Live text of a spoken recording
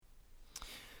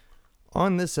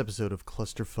On this episode of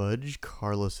Cluster Fudge,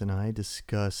 Carlos and I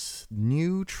discuss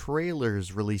new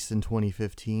trailers released in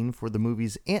 2015 for the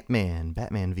movies Ant-Man,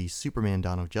 Batman v Superman: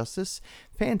 Dawn of Justice,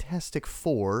 Fantastic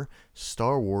Four,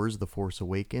 Star Wars: The Force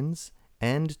Awakens,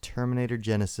 and Terminator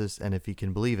Genisys, and if you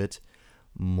can believe it,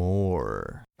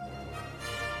 more.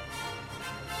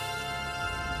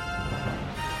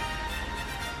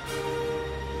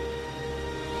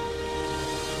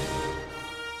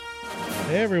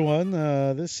 Hey everyone,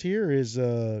 this here is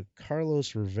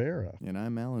Carlos Rivera. And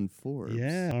I'm Alan Forbes.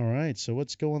 Yeah, all right. So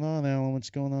what's going on, Alan? What's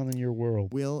going on in your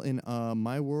world? Well, in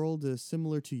my world,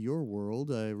 similar to your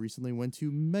world, I recently went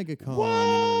to MegaCon What? in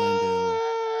Orlando.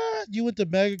 You went to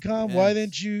MegaCon? Yes. Why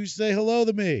didn't you say hello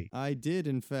to me? I did,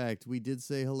 in fact. We did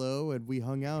say hello, and we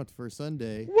hung out for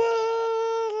Sunday.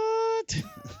 What?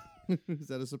 Is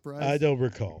that a surprise? I don't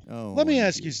recall. Oh, Let me why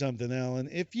ask not you something, Alan.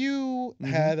 If you Mhm.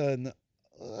 had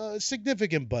a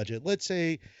significant budget, let's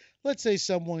say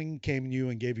someone came to you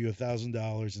and gave you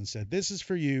 $1,000 and said, "This is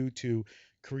for you to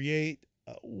create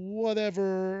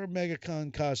whatever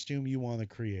MegaCon costume you want to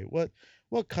create." What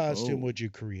costume Oh. would you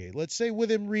create? Let's say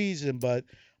within reason, but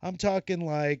I'm talking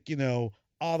like,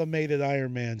 automated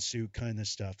Iron Man suit kind of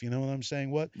stuff. You know what I'm saying?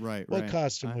 What Right.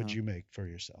 costume would Uh-huh. you make for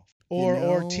yourself? You Or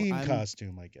know, team I'm-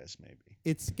 costume, I guess maybe.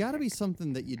 It's got to be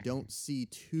something that you don't see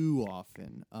too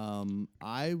often.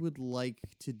 I would like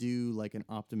to do like an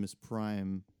Optimus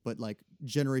Prime, but like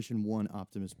Generation 1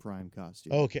 Optimus Prime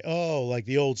costume. Okay. Oh, like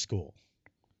the old school.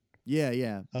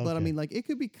 Yeah. But I Okay. mean, like, it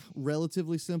could be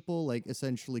relatively simple, like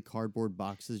essentially cardboard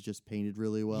boxes just painted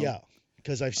really well. Yeah,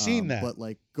 because I've seen that. But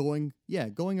like going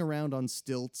around on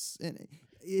stilts, and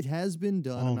it has been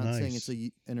done. Oh, I'm not saying nice.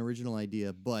 it's an original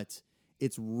idea, but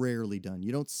it's rarely done.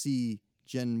 You don't see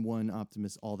Gen 1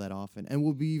 Optimus all that often. And what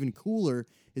would be even cooler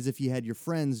is if you had your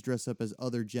friends dress up as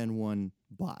other Gen 1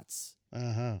 bots.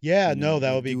 Yeah, You no, know, that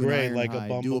like would be do an great. Like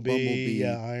Ironhide, do a Bumblebee.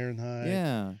 Yeah, Ironhide.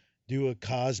 Yeah. Do a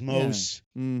Cosmos.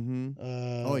 Mm-hmm.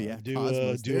 Oh, yeah. Do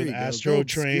Cosmos. do There an you go. Astro Go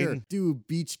obscure. Train. Do a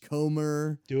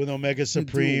Beachcomber. Do an Omega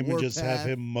Supreme and just have Warpath.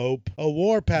 him mope. A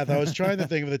Warpath. I was trying to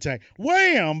think of the tank.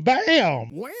 Wham, bam.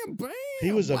 Wham, bam.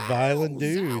 He was a violent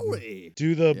dude. Zowie.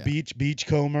 Do the Yeah.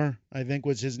 Beachcomber, I think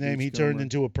was his name. He turned Beachcomber.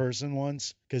 into a person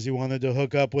once because he wanted to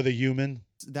hook up with a human.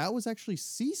 That was actually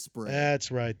Sea Spray. That's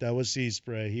right. That was Sea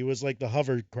Spray. He was like the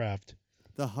hovercraft.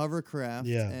 The hovercraft,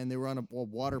 Yeah. and they were on a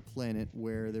water planet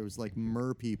where there was like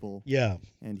mer people, Yeah.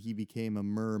 and he became a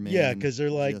merman. Yeah, because they're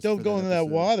like, just don't for go into that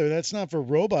episode. water. That's not for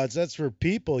robots. That's for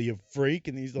people, you freak.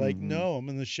 And he's like, Mhm. no, I'm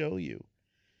going to show you.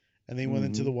 And they went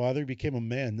into Mhm. the water, he became a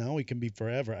man. Now he can be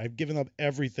forever. I've given up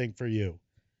everything for you.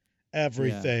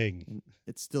 Everything. And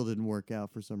it still didn't work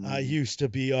out for some reason. I used to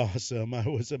be awesome.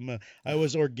 I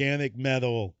was organic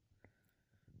metal.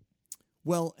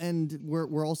 Well, and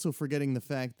we're also forgetting the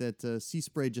fact that Sea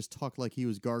Spray just talked like he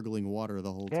was gargling water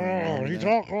the whole time. Oh, Remember he that?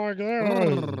 talked like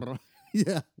that.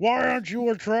 Yeah. Why aren't you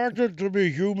attracted to be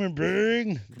human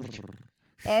being?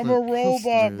 I'm a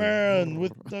robot man.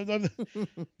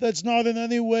 That's not in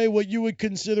any way what you would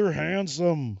consider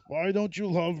handsome. Why don't you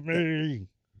love me?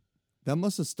 That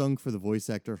must have stung for the voice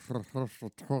actor.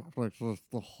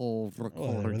 The whole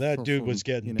Whatever. That dude was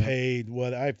getting you know. paid.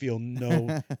 What I feel and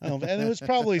it was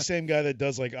probably the same guy that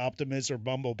does like Optimus or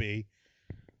Bumblebee.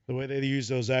 The way they use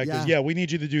those actors. Yeah. Yeah, we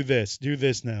need you to do this. Do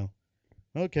this now.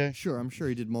 Okay. Sure, I'm sure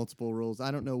he did multiple roles.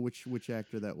 I don't know which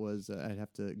actor that was. I'd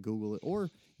have to Google it, or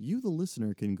you, the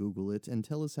listener, can Google it and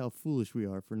tell us how foolish we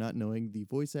are for not knowing the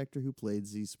voice actor who played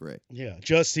Sea Spray. Yeah,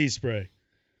 just Sea Spray.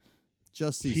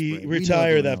 Just Sea He Spray. We know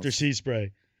retired everyone after else. Sea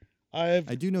Spray. I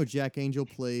do know Jack Angel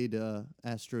played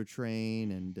Astro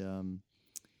Train, and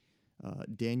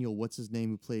Daniel, what's his name,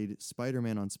 who played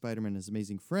Spider-Man on Spider-Man and His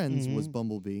Amazing Friends, was Mhm.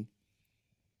 Bumblebee.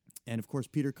 And of course,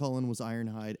 Peter Cullen was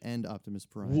Ironhide and Optimus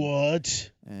Prime.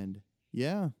 What? And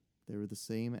yeah, they were the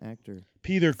same actor.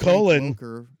 Peter Frank Cullen.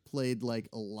 Welker played like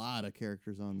a lot of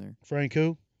characters on there. Frank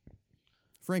who?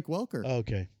 Frank Welker.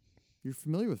 Okay. You're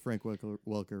familiar with Frank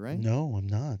Welker, right? No, I'm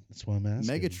not. That's why I'm asking.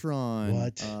 Megatron.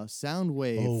 What?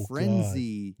 Soundwave. Oh, God.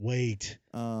 Frenzy. Wait.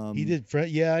 Um, He did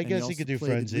yeah, I and guess he also could do played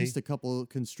Frenzy. At least a couple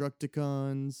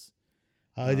Constructicons.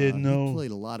 I didn't He know.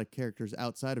 played a lot of characters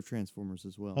outside of Transformers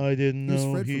as well. I didn't He was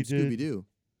know Fred he from did. Scooby Doo.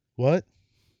 What?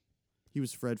 He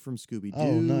was Fred from Scooby Doo.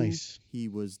 Oh, nice. He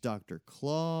was Dr.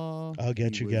 Claw. I'll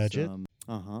get He you, was, Gadget.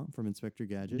 From Inspector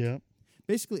Gadget. Yeah.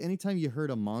 Basically, anytime you heard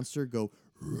a monster go,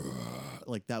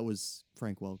 like that was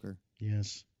Frank Welker.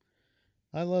 Yes.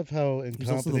 I love how He's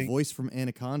also the incompetent. voice from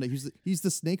Anaconda. He's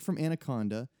the snake from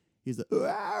Anaconda. He's the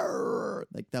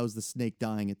like that was the snake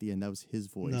dying at the end. That was his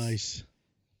voice. Nice.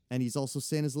 And he's also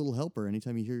Santa's Little Helper.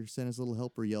 Anytime you hear Santa's Little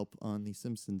Helper yelp on The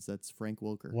Simpsons, that's Frank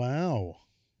Welker. Wow.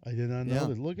 I did not know Yeah.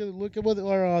 that. Look at what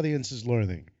our audience is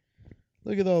learning.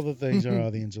 Look at all the things our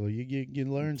audience learn. You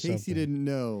learn In case something. you didn't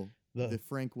know, The- the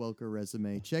Frank Welker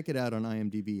resume. Check it out on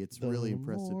IMDb. It's The really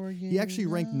impressive. more He actually you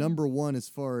ranked know. #1 as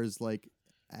far as like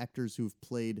actors who've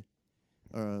played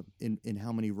in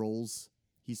how many roles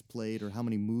he's played or how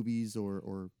many movies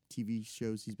or TV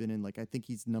shows he's been in. Like I think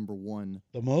he's #1.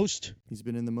 The most? He's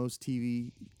been in the most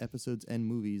TV episodes and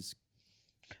movies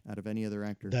out of any other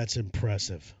actor. That's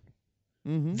impressive.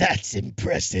 Mm-hmm. That's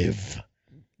impressive.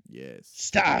 Yes.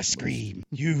 Starscream.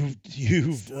 You've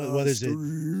what is it?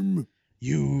 Starscream.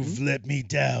 You've let me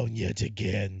down yet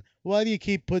again. Why do you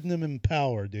keep putting him in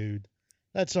power, dude?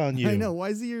 That's on you. I know. Why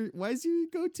is he your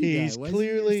go-to He's guy? Why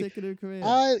clearly- is he your second in command?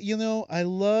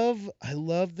 I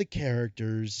love the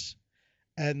characters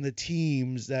and the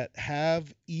teams that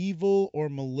have evil or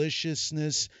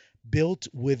maliciousness built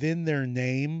within their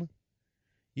name.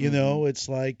 You know, it's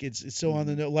like it's so on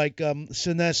the note, like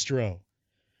Sinestro,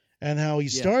 and how he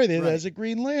started right. as a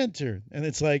Green Lantern, and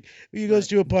it's like he goes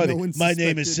to a party. No one My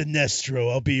name is suspected. Sinestro.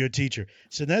 I'll be your teacher.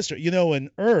 Sinestro. You know,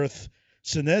 in Earth,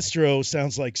 Sinestro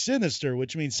sounds like sinister,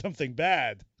 which means something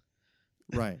bad.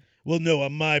 Right. Well, no,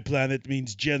 on my planet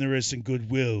means generous and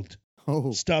good-willed.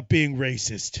 Oh. Stop being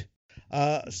racist.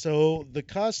 So the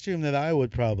costume that I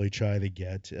would probably try to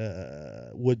get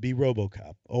would be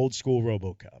RoboCop, old school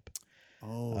RoboCop.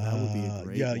 Oh, that would be a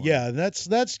great one. Yeah.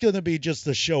 That's going to be just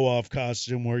the show-off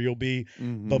costume where you'll be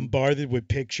Mhm. bombarded with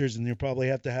pictures, and you'll probably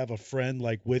have to have a friend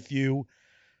like with you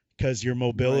because your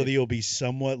mobility will be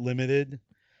somewhat limited.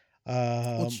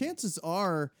 Well, chances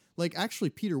are, like,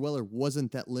 actually, Peter Weller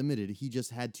wasn't that limited. He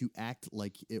just had to act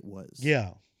like it was.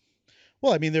 Yeah.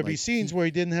 Well, I mean, there'd be Like, scenes where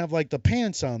he didn't have like the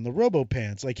pants on, the robo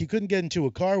pants. Like he couldn't get into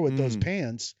a car with those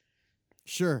pants.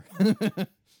 Sure.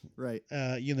 Right.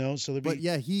 So there'd be But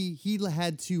yeah, he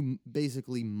had to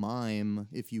basically mime,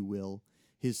 if you will,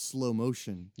 his slow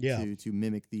motion to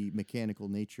mimic the mechanical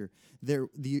nature.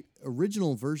 The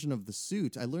original version of the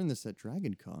suit, I learned this at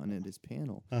Dragon Con at his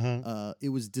panel. It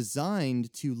was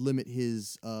designed to limit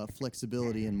his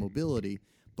flexibility and mobility,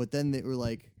 but then they were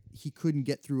like, he couldn't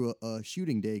get through a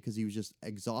shooting day because he was just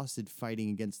exhausted fighting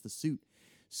against the suit.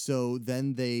 So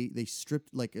then they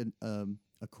stripped, like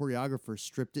a choreographer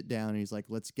stripped it down, and he's like,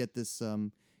 let's get this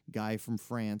guy from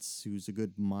France who's a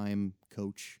good mime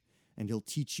coach, and he'll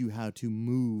teach you how to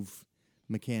move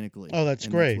mechanically. Oh, that's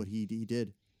and great. That's what he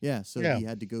did. Yeah, so he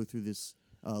had to go through this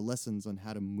lessons on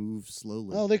how to move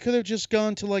slowly. Oh, they could have just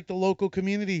gone to like the local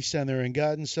community center and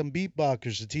gotten some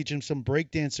beatboxers to teach him some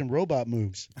breakdance and robot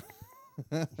moves.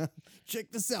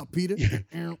 Check this out, Peter. Do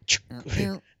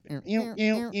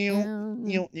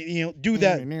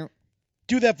that.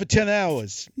 Do that for 10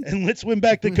 hours, and let's win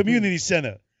back the community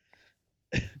center.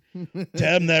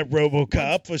 Damn that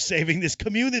RoboCop for saving this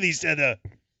community center.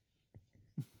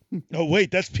 Oh,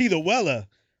 wait, that's Peter Weller.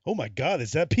 Oh, my God,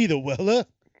 is that Peter Weller?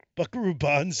 Buckaroo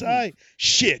Banzai?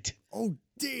 Shit. Oh,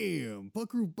 damn.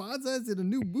 Buckaroo Banzai's in a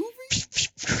new movie?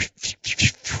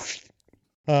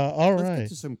 All Let's right. get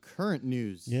to some current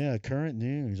news. Yeah, current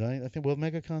news. I think, well,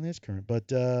 MegaCon is current. But,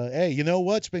 hey, you know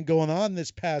what's been going on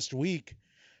this past week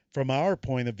from our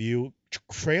point of view?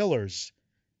 Trailers.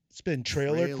 It's been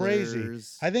trailer crazy.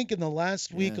 Trailers. I think in the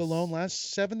last week Yes. alone,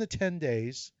 last 7 to 10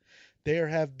 days, there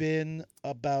have been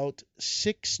about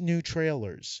 6 new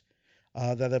trailers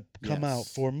that have come out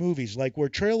Yes. for movies. Like where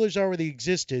trailers already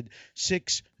existed,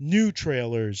 6 new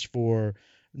trailers for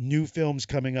new films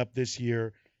coming up this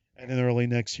year and then early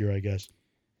next year, I guess.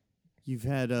 You've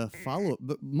had a follow-up,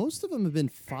 but most of them have been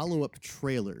follow-up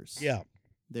trailers. Yeah.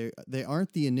 They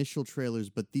aren't the initial trailers,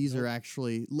 but these are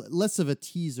actually less of a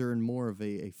teaser and more of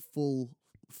a full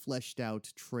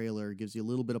fleshed-out trailer. It gives you a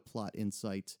little bit of plot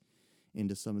insight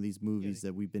into some of these movies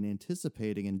that we've been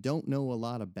anticipating and don't know a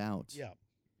lot about. Yeah.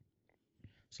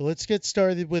 So let's get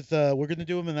started with, we're going to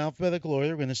do them in alphabetical order.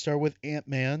 We're going to start with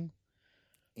Ant-Man.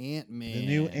 Ant-Man. The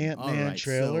new All Ant-Man right,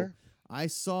 trailer. So I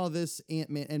saw this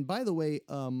Ant-Man, and by the way,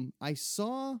 I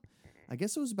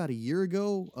guess it was about a year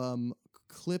ago,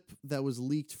 clip that was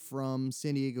leaked from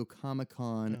San Diego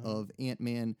Comic-Con of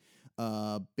Ant-Man.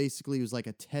 Basically, it was like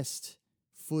a test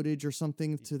footage or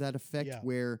something to that effect,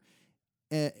 where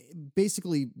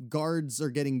basically guards are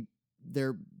getting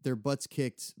their butts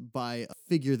kicked by a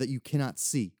figure that you cannot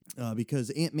see, because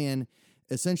Ant-Man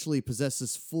essentially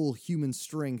possesses full human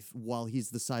strength while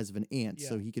he's the size of an ant,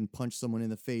 so he can punch someone in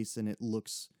the face and it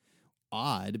looks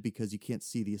odd because you can't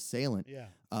see the assailant.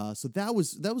 So that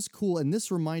was cool, and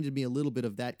this reminded me a little bit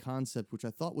of that concept, which I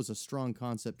thought was a strong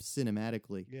concept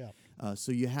cinematically.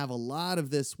 So you have a lot of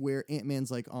this where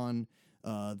Ant-Man's like on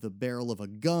the barrel of a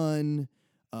gun.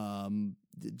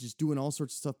 just doing all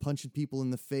sorts of stuff, punching people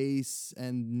in the face.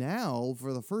 And now,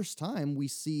 for the first time, we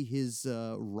see his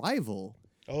rival.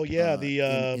 Oh yeah,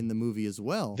 in the movie as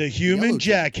well. The human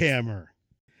jackhammer.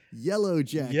 Yellow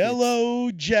Jacket.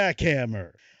 Yellow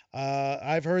Jackhammer.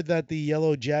 I've heard that the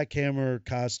Yellow Jackhammer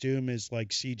costume is like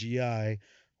CGI,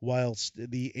 whilst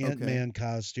the Ant-Man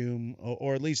costume,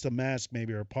 or at least the mask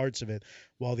maybe, or parts of it,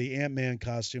 while the Ant-Man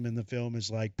costume in the film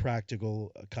is like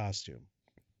practical costume.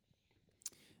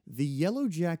 The Yellow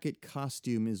Jacket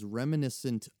costume is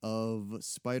reminiscent of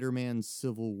Spider-Man's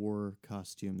Civil War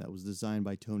costume that was designed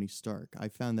by Tony Stark. I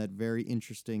found that very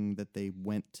interesting that they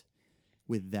went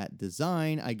with that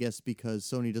design, I guess because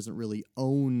Sony doesn't really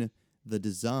own the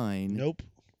design. Nope.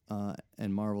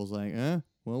 And Marvel's like,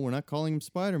 well, we're not calling him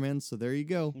Spider-Man, so there you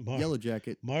go. Yellow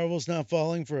Jacket. Marvel's not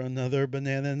falling for another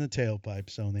banana in the tailpipe,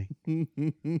 Sony.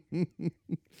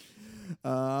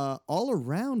 All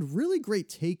around, really great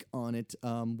take on it.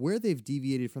 Where they've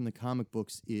deviated from the comic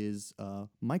books is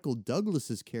Michael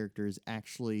Douglas's character is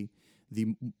actually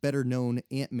the better known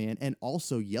Ant-Man and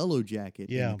also Yellow Jacket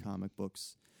in the comic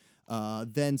books.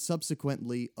 Then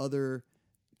subsequently, other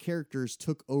characters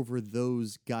took over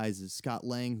those guises. Scott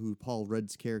Lang, who Paul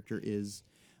Rudd's character is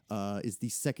the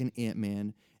second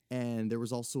Ant-Man, and there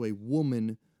was also a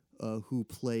woman who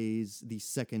plays the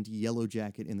second Yellow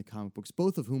Jacket in the comic books,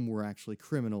 both of whom were actually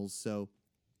criminals. So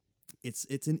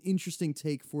it's an interesting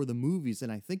take for the movies,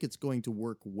 and I think it's going to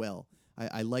work well.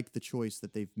 I like the choice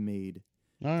that they've made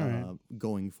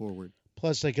going forward.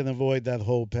 Plus, they can avoid that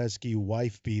whole pesky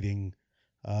wife-beating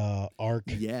arc.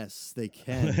 Yes, they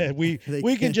can. we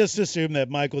can just assume that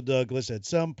Michael Douglas at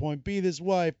some point beat his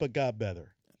wife, but got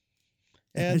better.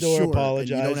 And or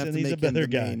apologized, and he's a better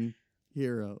guy.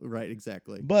 Hero, right,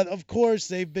 exactly. But of course,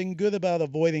 they've been good about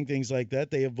avoiding things like that.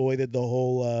 They avoided the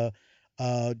whole,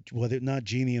 not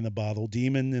genie in the bottle,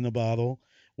 demon in a bottle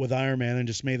with Iron Man, and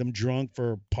just made him drunk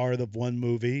for part of one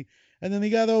movie, and then he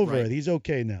got over it. He's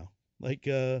okay now. Like,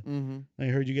 I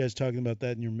heard you guys talking about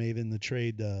that in your Made in the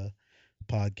Trade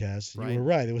podcast. You were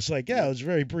right. It was like, it was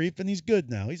very brief, and he's good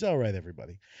now. He's all right,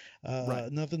 everybody.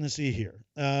 Nothing to see here.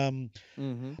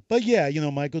 But yeah,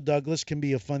 Michael Douglas can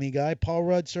be a funny guy. Paul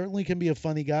Rudd certainly can be a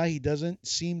funny guy. He doesn't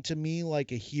seem to me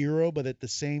like a hero, but at the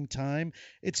same time,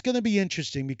 it's going to be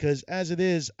interesting because as it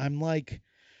is, I'm like,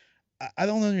 I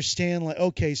don't understand. Like,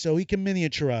 okay, so he can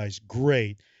miniaturize.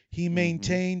 Great. He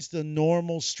maintains the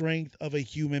normal strength of a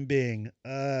human being.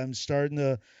 I'm starting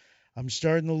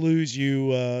to lose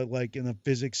you like in a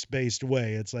physics-based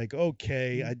way. It's like,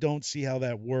 okay, I don't see how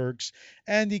that works.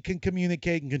 And he can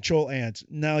communicate and control ants.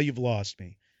 Now you've lost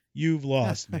me. You've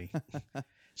lost me.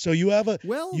 So you have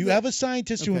a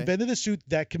scientist who invented a suit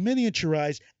that can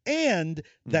miniaturize and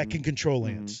that can control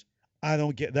ants. I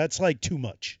don't get that's like too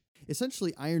much.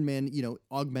 Essentially, Iron Man,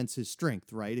 augments his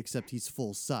strength, right? Except he's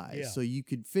full size. Yeah. So you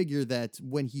could figure that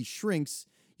when he shrinks,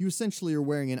 you essentially are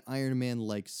wearing an Iron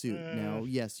Man-like suit. Now,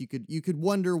 yes, you could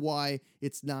wonder why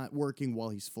it's not working while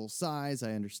he's full size.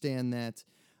 I understand that.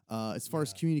 As far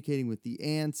as communicating with the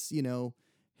ants,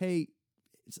 hey,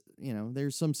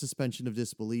 there's some suspension of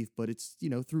disbelief, but it's,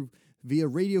 via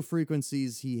radio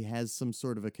frequencies, he has some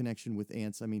sort of a connection with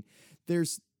ants. I mean,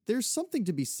 there's something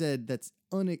to be said that's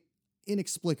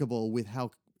inexplicable with how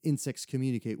insects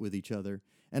communicate with each other.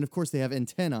 And of course, they have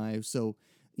antennae, so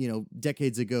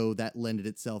decades ago, that lended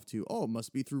itself to, it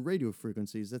must be through radio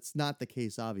frequencies. That's not the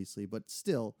case, obviously, but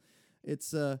still,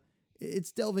 it's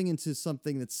delving into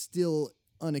something that's still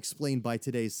unexplained by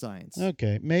today's science.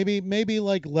 Okay, maybe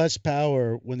like less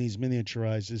power when he's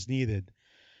miniaturized is needed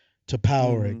to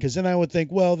power it, because then I would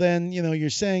think, well, then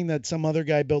you're saying that some other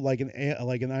guy built like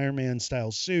an Iron Man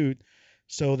style suit,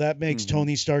 so that makes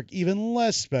Tony Stark even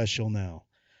less special now,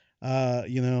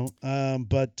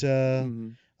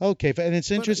 Okay, and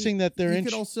it's interesting that they're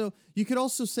you could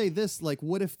also say this, like,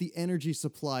 what if the energy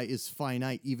supply is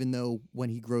finite, even though when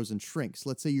he grows and shrinks?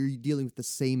 Let's say you're dealing with the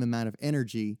same amount of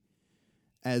energy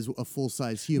as a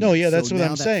full-size human. No, that's what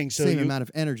I'm saying. So same amount of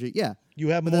energy, you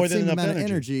have more than enough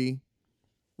energy.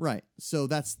 Right. So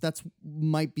that's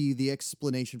might be the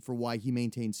explanation for why he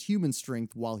maintains human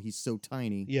strength while he's so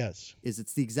tiny. Yes.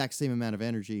 It's the exact same amount of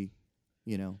energy.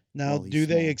 Now, do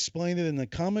they explain it in the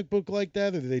comic book like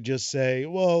that, or do they just say,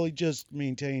 well, he just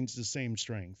maintains the same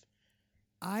strength?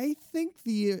 I think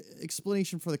the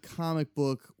explanation for the comic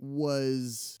book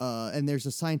was, and there's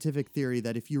a scientific theory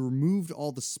that if you removed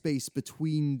all the space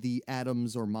between the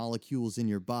atoms or molecules in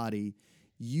your body,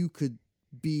 you could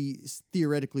be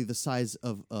theoretically the size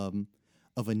of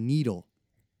a needle,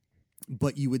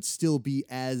 but you would still be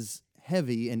as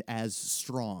heavy and as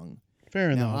strong.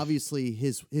 Fair enough. Now, obviously,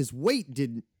 his weight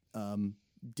didn't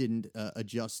didn't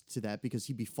adjust to that because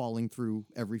he'd be falling through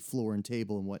every floor and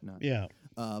table and whatnot. Yeah.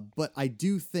 But I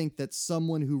do think that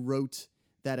someone who wrote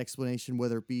that explanation,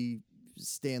 whether it be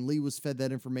Stan Lee was fed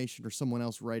that information or someone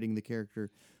else writing the character,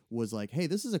 was like, hey,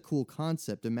 this is a cool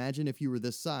concept. Imagine if you were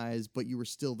this size, but you were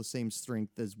still the same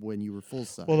strength as when you were full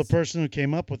size. Well, the person who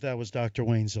came up with that was Dr.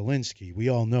 Wayne Zelinsky. We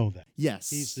all know that. Yes.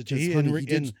 He's the 'cause, he, honey,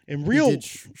 in real he did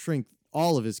shrink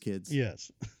all of his kids.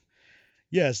 Yes.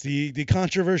 Yes, the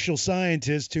controversial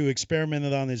scientist who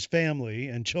experimented on his family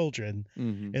and children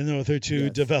in order to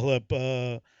develop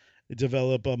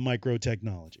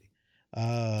microtechnology.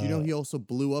 Do you know he also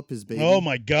blew up his baby? Oh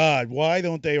my God! Why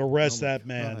don't they arrest that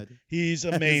man? God. He's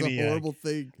a That is maniac. a horrible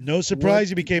thing. No surprise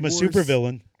he became a worse?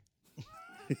 supervillain.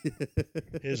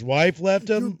 His wife left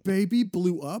Your him, baby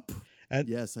blew up? And-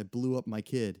 yes, I blew up my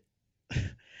kid.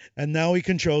 and now he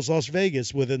controls Las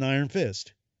Vegas with an iron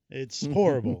fist. It's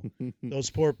horrible. Those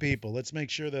poor people. Let's make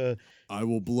sure I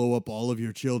will blow up all of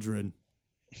your children.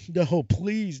 No,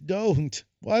 please don't.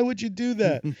 Why would you do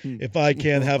that? If I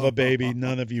can't have a baby,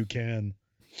 none of you can.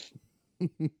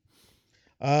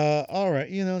 All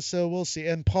right, so we'll see.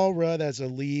 And Paul Rudd as a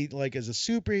lead, like as a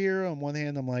superhero, on one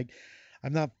hand,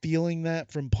 I'm not feeling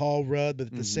that from Paul Rudd, but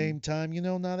at the same time,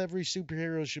 not every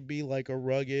superhero should be like a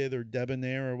rugged or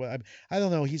debonair or what. I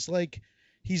don't know.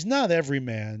 He's not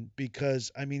everyman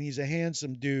because, he's a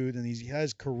handsome dude and he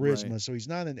has charisma, so he's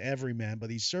not an everyman, but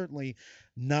he's certainly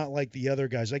not like the other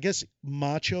guys. I guess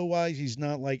macho-wise, he's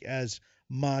not like as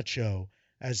macho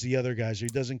as the other guys. He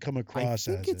doesn't come across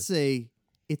I think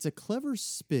it's a clever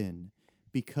spin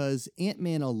because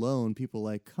Ant-Man alone, people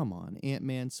are like, come on,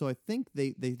 Ant-Man. So I think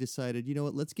they decided, you know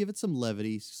what, let's give it some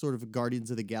levity, sort of a Guardians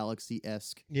of the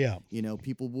Galaxy-esque. Yeah.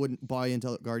 People wouldn't buy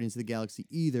into Guardians of the Galaxy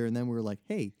either, and then we were like,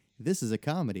 hey, this is a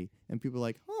comedy. And people are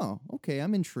like, oh, okay,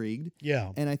 I'm intrigued.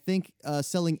 Yeah. And I think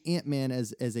selling Ant-Man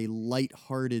as a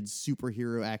light-hearted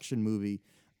superhero action movie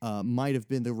might have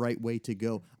been the right way to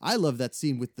go. I love that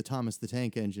scene with the Thomas the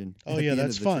Tank Engine. Oh, yeah,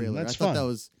 that's fun. Trailer. That's I thought fun. that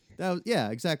was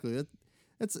yeah, exactly.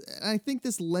 I think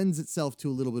this lends itself to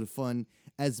a little bit of fun.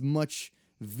 As much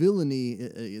villainy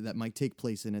that might take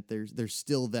place in it, there's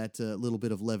still that little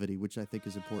bit of levity, which I think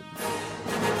is important.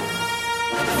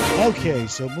 Okay,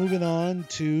 so moving on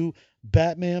to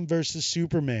Batman versus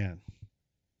Superman.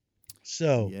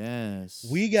 So yes,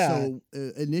 we got. So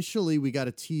initially we got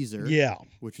a teaser,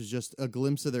 which is just a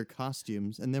glimpse of their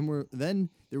costumes, and then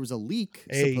there was a leak,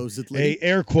 supposedly.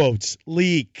 Air quotes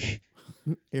leak.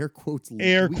 Air quotes.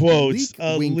 Air quotes.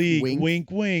 A wink, leak. wink.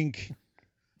 Wink. Wink.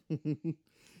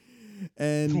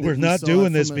 And we're we not saw doing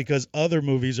it this from because other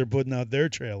movies are putting out their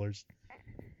trailers.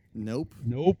 Nope.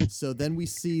 So then we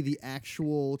see the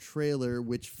actual trailer,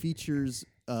 which features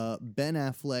Ben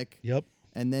Affleck. Yep.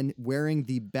 And then wearing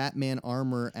the Batman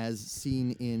armor as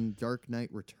seen in Dark Knight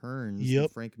Returns, the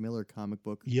Frank Miller comic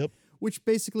book. Yep. Which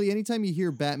basically, anytime you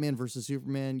hear Batman versus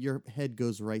Superman, your head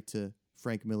goes right to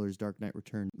Frank Miller's Dark Knight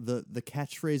Returns. The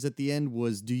catchphrase at the end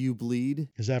was, "Do you bleed?"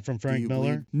 Is that from Frank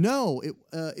Miller? Bleed? No,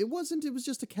 it wasn't. It was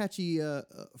just a catchy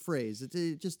phrase.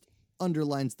 It just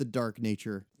underlines the dark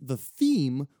nature. The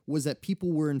theme was that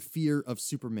people were in fear of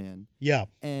Superman. Yeah.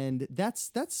 And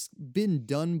that's been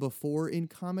done before in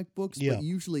comic books, but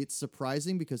usually it's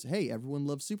surprising because, hey, everyone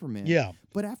loves Superman. Yeah.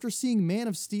 But after seeing Man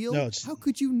of Steel, how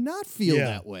could you not feel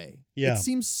that way? Yeah. It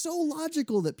seems so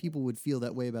logical that people would feel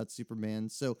that way about Superman.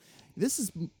 So this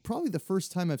is probably the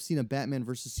first time I've seen a Batman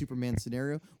versus Superman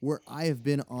scenario where I have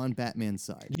been on Batman's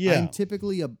side. Yeah. I'm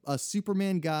typically a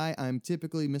Superman guy. I'm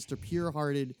typically Mr.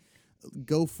 Pure-Hearted.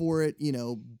 Go for it,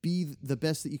 be the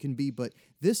best that you can be. But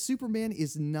this Superman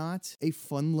is not a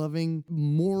fun-loving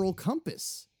moral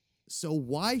compass. So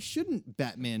why shouldn't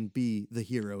Batman be the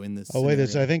hero in this scenario?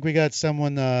 Wait, I think we got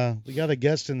someone, we got a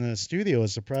guest in the studio, a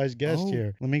surprise guest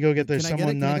here. Let me go get, there's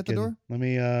someone knocking. Can I get the door? Let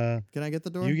me, Can I get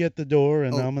the door? You get the door,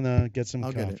 and I'm going to get some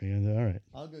coffee. Get it. All right.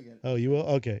 I'll go get it. Oh, you will?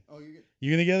 Okay. Oh, you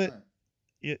going to get it?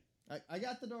 Right. I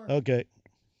got the door. Okay.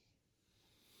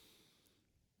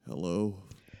 Hello.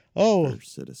 Oh,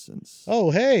 citizens.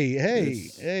 Oh, hey.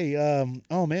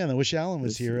 Oh man, I wish Alan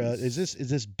was here. Is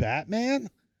this Batman?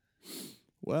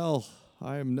 Well,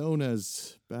 I am known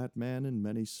as Batman in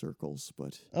many circles,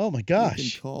 but oh my gosh,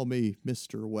 you can call me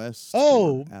Mr. West.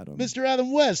 Oh, Adam. Mr.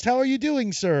 Adam West, how are you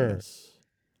doing, sir? Yes.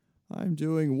 I'm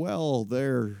doing well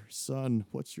there, son.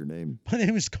 What's your name? My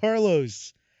name is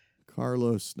Carlos.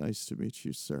 Carlos, nice to meet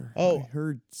you, sir. Oh, I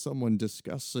heard someone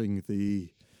discussing the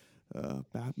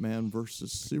Batman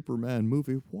versus Superman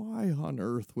movie. Why on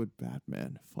earth would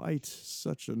Batman fight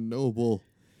such a noble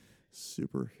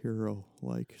superhero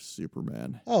like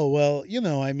Superman? Oh, well,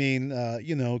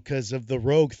 because of the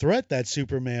rogue threat that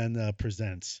Superman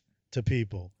presents. to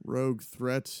people. Rogue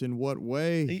threat in what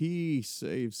way? He- He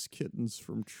saves kittens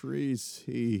from trees.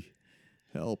 He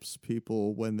helps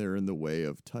people when they're in the way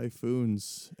of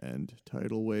typhoons and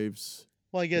tidal waves.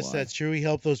 Well, I guess Why? that's true. He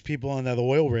helped those people on that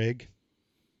oil rig,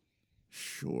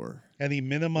 Sure. and he When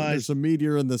minimized there's a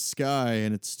meteor in the sky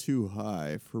and it's too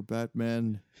high for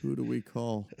Batman, who do we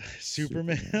call?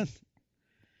 Superman.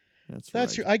 That's That's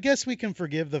right. true. I guess we can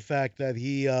forgive the fact that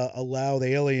he allowed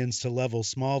aliens to level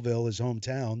Smallville, his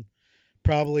hometown.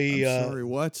 Probably. I'm sorry,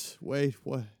 what? Wait,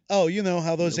 what? Oh, you know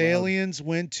how those allowed- aliens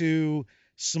went to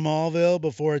Smallville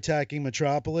before attacking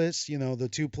Metropolis? You know, the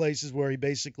two places where he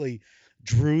basically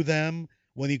drew them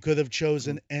when he could have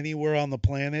chosen anywhere on the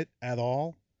planet at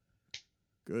all.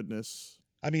 Goodness.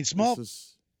 I mean,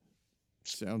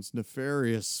 Sounds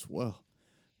nefarious. Well,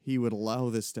 he would allow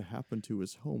this to happen to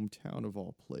his hometown of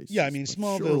all places. Yeah, I mean, but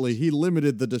Smallville- surely he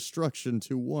limited the destruction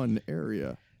to one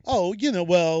area. Oh, you know,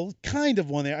 well, kind of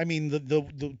one. I mean,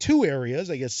 the two areas,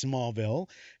 I guess, Smallville,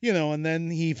 you know, and then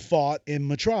he fought in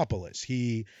Metropolis.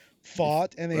 He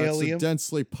fought an That's alien. a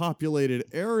densely populated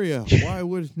area. Why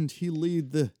wouldn't he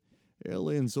lead the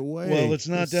aliens away? Well, it's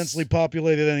not This- densely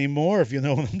populated anymore, if you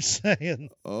know what I'm saying.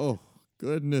 Oh,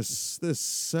 goodness. This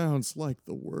sounds like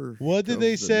the word. What did of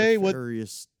they the say? What-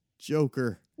 nefarious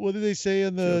Joker. What did they say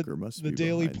in Joker must the be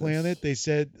Daily behind Planet? this. They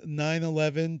said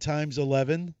 9/11 times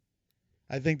 11.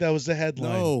 I think that was the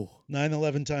headline. No.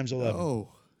 9/11 times 11.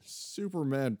 No.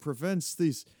 Superman prevents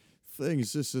these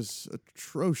things. This is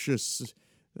atrocious.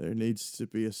 There needs to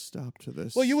be a stop to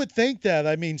this. Well, you would think that.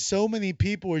 I mean, so many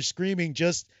people are screaming,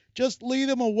 just lead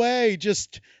them away.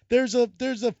 Just there's a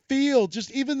field,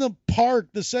 just even the park,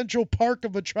 the Central Park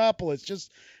of Metropolis.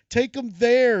 Just take them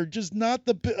there. Just not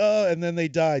the and then they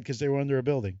died because they were under a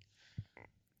building.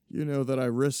 You know that I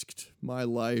risked my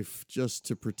life just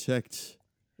to protect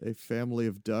a family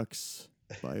of ducks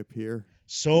by a pier?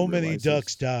 So You many realize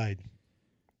ducks this? died.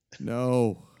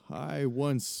 No. I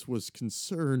once was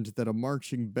concerned that a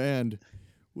marching band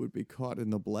would be caught in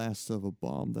the blast of a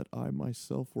bomb that I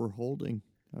myself were holding.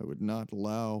 I would not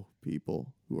allow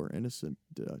people who are innocent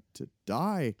to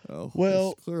die. Oh,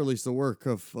 Well- this clearly is the work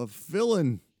of a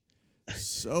villain.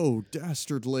 So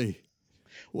dastardly.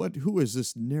 Who is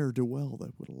this ne'er-do-well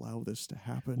that would allow this to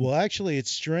happen? Well, actually,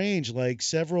 it's strange. Like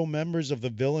several members of the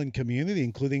villain community,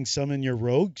 including some in your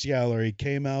rogues gallery,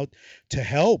 came out to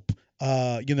help.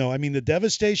 You know, I mean, the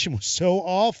devastation was so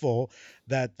awful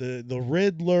that the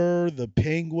Riddler, the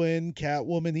Penguin,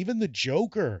 Catwoman, even the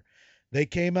Joker, they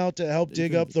came out to help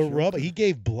dig Even up the the rubble. Joker. He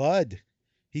gave blood.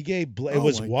 He gave blood. It Oh,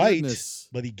 was my white, goodness.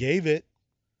 but he gave it.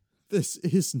 This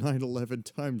is 9/11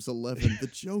 times 11. The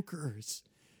Joker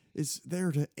is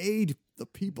there to aid the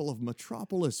people of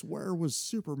Metropolis. Where was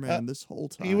Superman this whole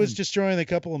time? He was destroying a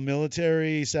couple of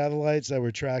military satellites that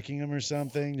were tracking him or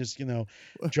something. Just, you know,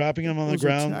 dropping him on the Those are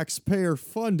ground. taxpayer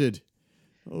funded.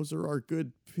 Those are our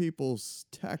good people's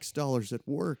tax dollars at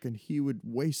work, and he would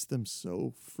waste them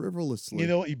so frivolously. You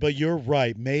know, but you're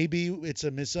right. Maybe it's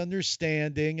a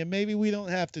misunderstanding, and maybe we don't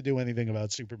have to do anything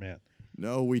about Superman.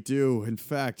 No, we do. In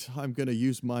fact, I'm going to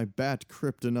use my bat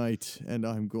kryptonite, and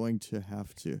I'm going to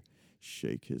have to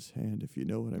shake his hand, if you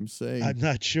know what I'm saying. I'm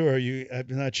not sure. I'm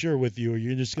not sure with you.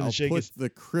 You're just going I'll to shake put his. the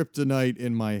kryptonite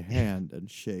in my hand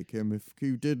and shake him. If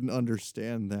you didn't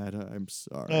understand that, I'm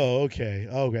sorry. Oh, okay.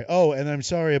 Okay. Oh, and I'm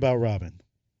sorry about Robin.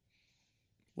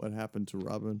 What happened to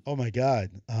Robin? Oh my God.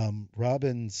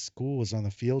 Robin's school was on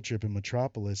a field trip in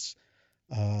Metropolis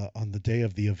on the day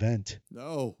of the event.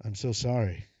 No, I'm so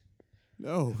sorry.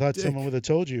 no. I thought Dick. someone would have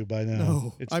told you by now.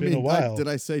 No, It's I been mean, a while. did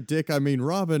I say Dick? I mean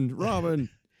Robin. Robin.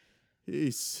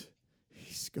 He's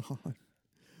gone.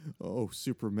 Oh,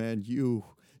 Superman,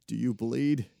 do you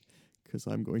bleed? Because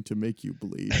I'm going to make you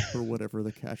bleed, or whatever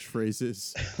the catchphrase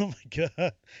is. Oh my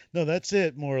God. No, that's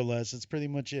it, more or less. That's pretty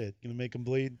much it. Gonna make him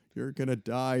bleed? You're gonna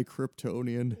die,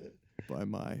 Kryptonian, by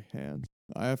my hands.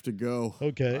 I have to go.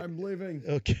 Okay. I'm leaving.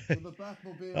 Okay. To the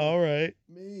Batmobile. All right.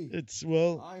 Me. It's,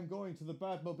 well, I'm going to the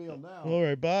Batmobile now. all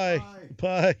right. Bye. Bye.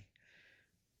 Bye.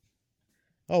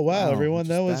 Oh, wow, everyone.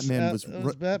 That was, Batman. that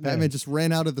was Batman. Batman just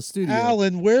ran out of the studio.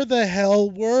 Alan, where the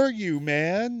hell were you,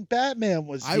 man? Batman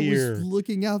was I here. was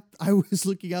looking out. I was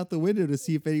looking out the window to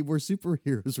see if any more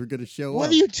superheroes were going to show What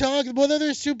up. are you talking? What other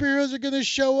superheroes are going to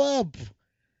show up?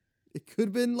 It could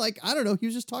have been like, I don't know. He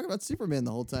was just talking about Superman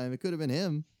the whole time. It could have been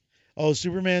him. Oh,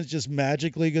 Superman's just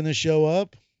magically going to show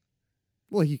up?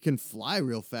 Well, he can fly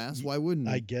real fast. Why wouldn't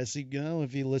he? I guess he,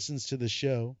 if he listens to the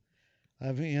show.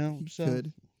 I mean, He so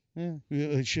could. yeah,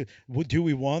 do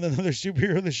we want another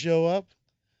superhero to show up?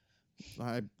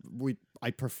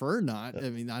 I prefer not. I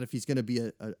mean, not if he's going to be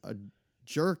a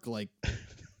jerk like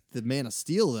the Man of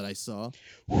Steel that I saw.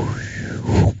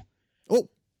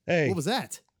 Hey, What was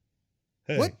that?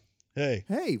 hey, What? hey.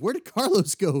 Hey, where did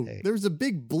Carlos go? Hey. There was a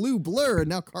big blue blur, and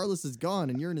now Carlos is gone,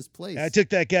 and you're in his place. I took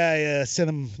that guy, sent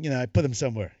him, I put him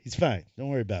somewhere. He's fine. Don't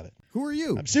worry about it. Who are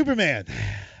you? I'm Superman,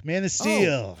 Man of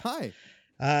Steel. Oh,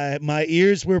 hi. My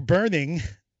ears were burning.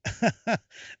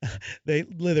 They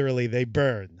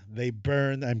burn. They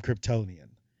burn. I'm Kryptonian.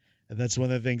 And that's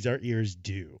one of the things our ears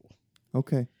do.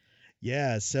 Okay.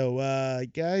 Yeah, so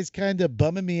guys kind of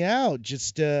bumming me out.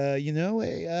 Just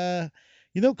collateral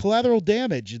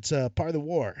damage. It's part of the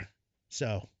war.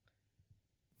 So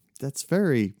That's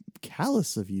very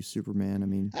callous of you, Superman. I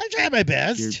mean, I tried my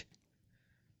best.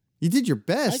 you did your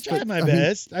best. I tried my I mean,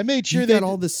 best. I made sure you got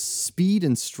all this speed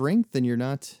and strength, and you're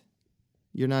not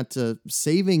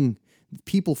saving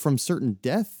people from certain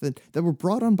death that were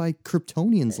brought on by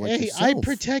Kryptonians like yourself. I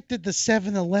protected the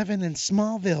 7-Eleven in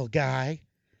Smallville, guy.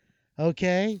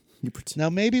 Okay?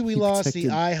 Now, maybe we lost the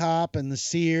IHOP and the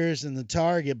Sears and the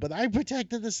Target, but I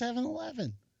protected the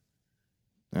 7-Eleven.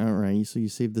 All right, so you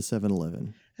saved the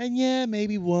 7-Eleven. And yeah,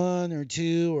 maybe 1 or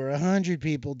 2 or 100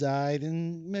 people died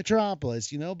in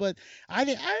Metropolis, but I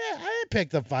didn't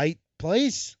pick the fight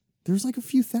place. There's like a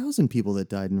few thousand people that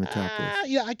died in Metropolis.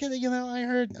 Yeah, I could. I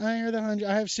heard 100.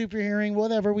 I have super hearing.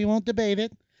 Whatever. We won't debate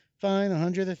it. Fine.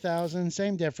 100, 1,000.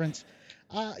 Same difference.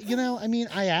 I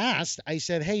asked. I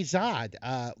said, "Hey, Zod,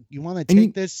 you want to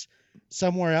take this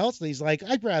somewhere else?" And he's like,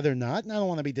 "I'd rather not. And I don't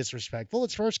want to be disrespectful.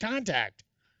 It's first contact."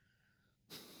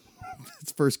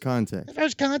 It's first contact.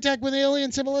 First contact with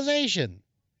alien civilization.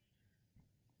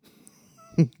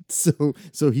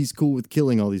 So he's cool with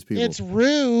killing all these people. It's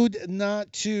rude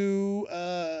not to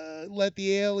let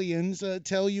the aliens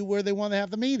tell you where they want to have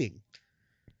the meeting.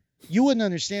 You wouldn't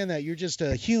understand that. You're just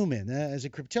a human. As a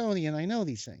Kryptonian, I know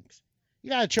these things. You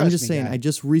gotta trust me. I'm just saying, guy. I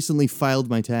just recently filed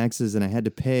my taxes and I had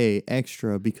to pay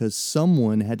extra because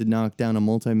someone had to knock down a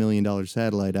multi-million-dollar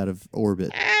satellite out of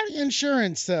orbit.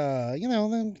 Insurance, the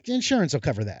insurance will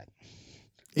cover that.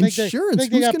 Insurance? Who's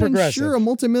going to insure a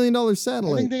multi-million-dollar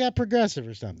satellite? I think they got Progressive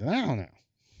or something. I don't know.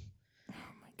 Oh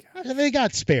my God! They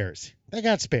got spares. Do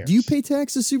you pay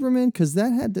taxes, Superman? Because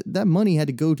that money had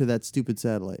to go to that stupid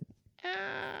satellite.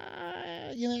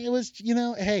 It was.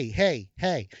 Hey.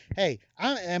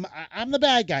 I'm the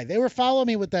bad guy. They were following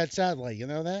me with that satellite. You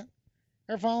know that?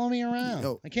 They're following me around.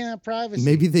 I can't have privacy.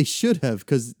 Maybe they should have,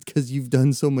 because you've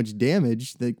done so much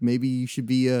damage that maybe you should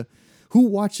be who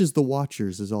watches the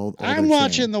Watchers is all I'm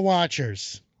watching the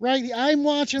Watchers. Right? I'm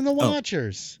watching the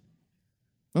Watchers.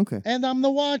 Okay. And I'm the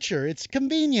Watcher. It's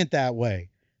convenient that way.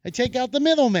 I take out the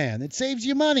middleman. It saves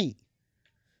you money.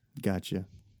 Gotcha.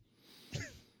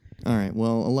 All right.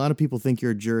 Well, a lot of people think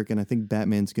you're a jerk, and I think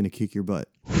Batman's going to kick your butt.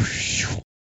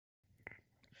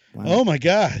 Wow. Oh, my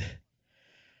God.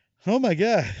 Oh, my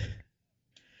God.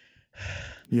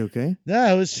 You okay?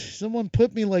 No, someone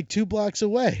put me like 2 blocks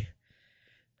away.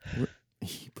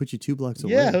 He put you 2 blocks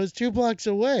away? Yeah, it was 2 blocks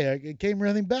away. I came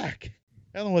running back.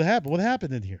 I don't know what happened. What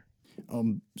happened in here?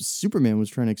 Superman was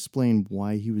trying to explain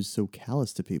why he was so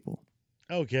callous to people.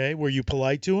 Okay. Were you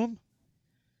polite to him?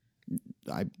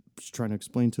 I was trying to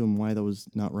explain to him why that was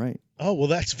not right. Oh, well,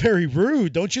 that's very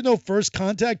rude. Don't you know first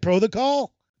contact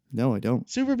protocol? No, I don't.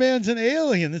 Superman's an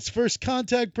alien. It's first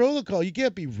contact protocol. You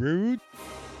can't be rude.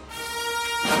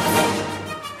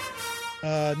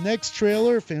 Next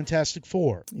trailer, Fantastic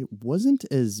Four. It wasn't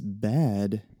as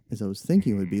bad as I was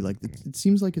thinking it would be. Like, it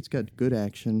seems like it's got good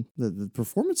action. The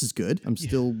performance is good. I'm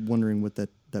still wondering what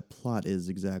that plot is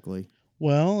exactly.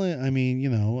 Well, I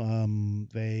mean,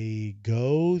 they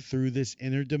go through this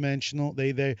interdimensional.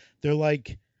 They're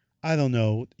like, I don't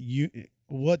know,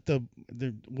 what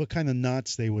kind of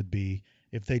knots they would be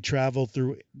if they travel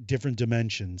through different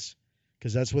dimensions,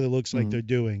 because that's what it looks like they're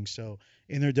doing. So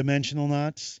interdimensional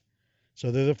knots. So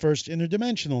they're the first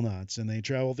interdimensional knots, and they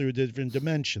travel through a different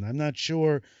dimension. I'm not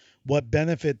sure what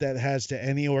benefit that has to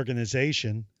any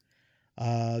organization,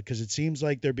 because it seems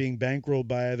like they're being bankrolled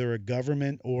by either a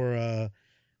government or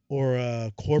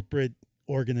a corporate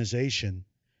organization.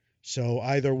 So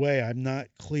either way, I'm not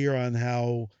clear on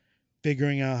how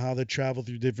figuring out how to travel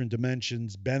through different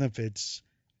dimensions benefits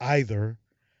either.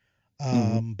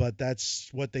 But that's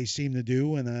what they seem to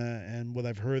do, and what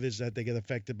I've heard is that they get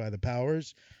affected by the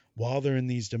powers while they're in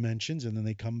these dimensions, and then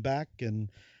they come back and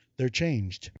they're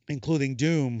changed, including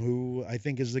Doom, who I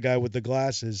think is the guy with the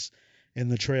glasses in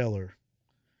the trailer,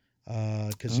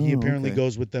 because he apparently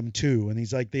goes with them too, and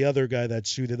he's like the other guy that's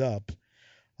suited up.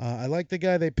 I like the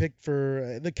guy they picked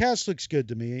for the cast. Looks good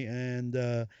to me, and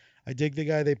I dig the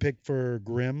guy they picked for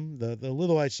Grimm. The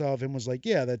little I saw of him was like,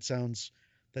 yeah, that seems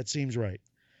right.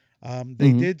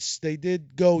 They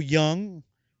did go young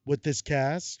with this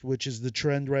cast, which is the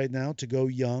trend right now, to go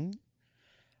young.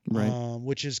 Right.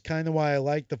 Which is kind of why I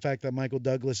like the fact that Michael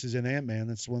Douglas is in Ant-Man.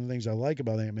 That's one of the things I like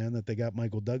about Ant-Man, that they got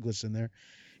Michael Douglas in there,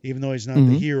 even though he's not the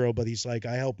Hmm. hero, but he's like,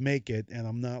 I helped make it, and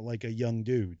I'm not like a young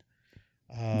dude,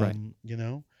 Right. you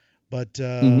know. But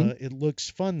Hmm. it looks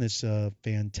fun, this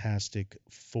Fantastic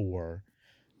Four.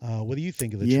 What do you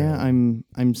think of the Yeah, trailer?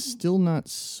 I'm still not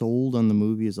sold on the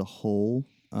movie as a whole.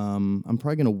 I'm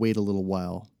probably gonna wait a little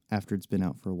while after it's been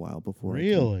out for a while before I can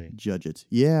Really? judge it.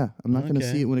 Yeah, I'm not gonna see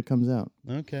Okay. it when it comes out.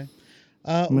 Okay.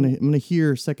 I'm gonna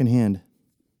hear secondhand.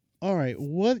 All right.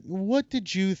 What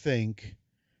did you think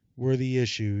were the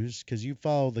issues? Because you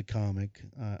follow the comic,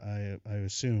 I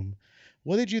assume.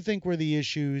 What did you think were the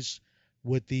issues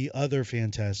with the other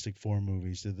Fantastic Four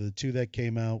movies, the two that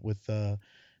came out with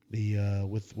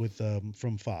with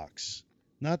from Fox?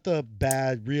 Not the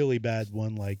bad, really bad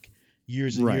one like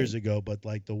years and Right. years ago, but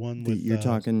like the one with You're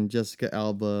talking Jessica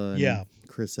Alba and yeah,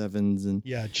 Chris Evans and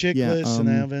yeah, yeah. Chiklis and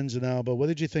Evans and Alba. What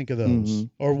did you think of those? Hmm.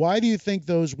 Or why do you think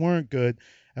those weren't good?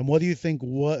 And what do you think?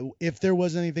 What if there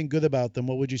was anything good about them?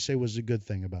 What would you say was a good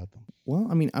thing about them? Well,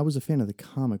 I mean, I was a fan of the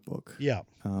comic book. Yeah.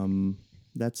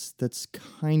 That's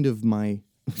kind of my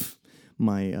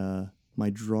my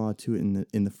draw to it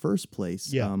in the first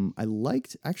place. Yeah. I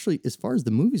liked, actually, as far as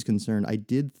the movie's concerned, I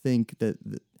did think that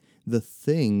the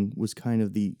Thing was kind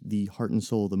of the heart and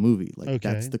soul of the movie. Like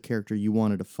that's Okay. the character you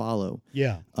wanted to follow.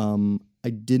 Yeah. I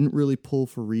didn't really pull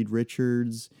for Reed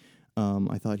Richards.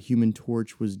 I thought Human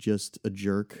Torch was just a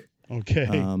jerk. Okay.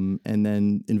 And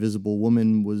then Invisible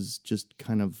Woman was just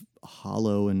kind of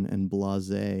hollow and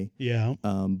blasé. Yeah.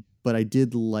 But I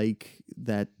did like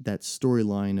that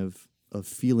storyline of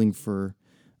feeling for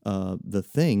the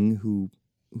Thing who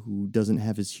doesn't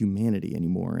have his humanity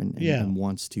anymore and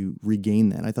wants to regain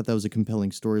that. I thought that was a compelling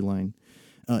storyline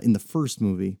in the first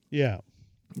movie. Yeah.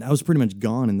 That was pretty much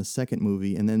gone in the second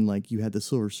movie, and then like you had the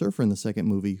Silver Surfer in the second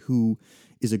movie, who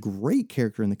is a great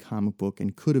character in the comic book and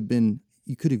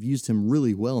you could have used him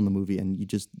really well in the movie, and you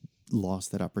just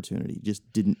lost that opportunity. You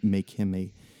just didn't make him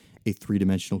a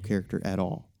three-dimensional character at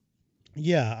all.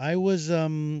 Yeah. I was.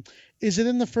 Is it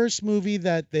in the first movie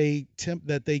that they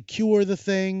cure the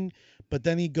Thing, but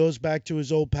then he goes back to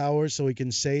his old powers so he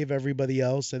can save everybody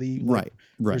else, that he Right.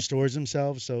 restores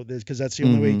himself? So because that's the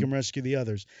only way he Mhm. can rescue the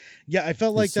others. Yeah. I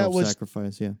felt His like that was.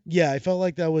 self-sacrifice. Yeah. Yeah, I felt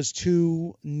like that was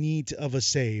too neat of a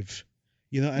save.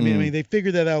 I mean, they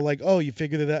figured that out. Like, oh, you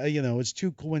figured it out. It's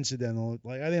too coincidental.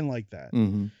 Like, I didn't like that.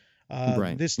 Mm-hmm.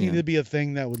 Right. This Yeah. needed to be a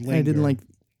thing that would And linger.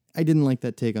 I didn't like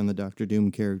that take on the Doctor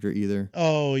Doom character either.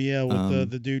 Oh yeah, with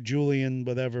the Um, dude Julian,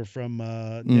 whatever from Nip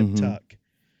Mhm. Tuck.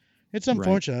 It's Right.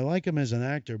 unfortunate. I like him as an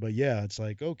actor, but yeah, it's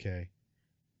like okay.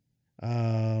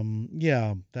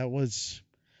 Yeah, that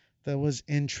was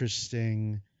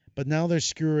interesting. But now they're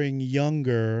skewering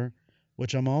younger,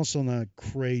 which I'm also not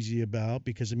crazy about,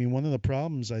 because I mean, one of the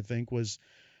problems I think was,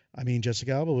 I mean,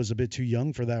 Jessica Alba was a bit too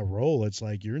young for that role. It's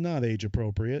like you're not age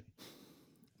appropriate.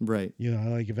 Right.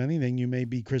 Like if anything, you may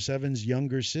be Chris Evans'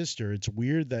 younger sister. It's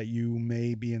weird that you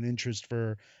may be an interest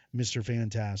for Mr.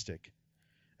 Fantastic.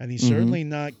 And he's Mhm. certainly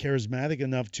not charismatic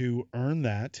enough to earn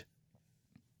that.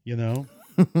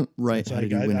 Right. It's How like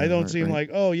did he win I her don't heart, seem right? like,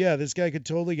 oh yeah, this guy could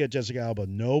totally get Jessica Alba.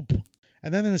 Nope.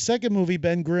 And then in the second movie,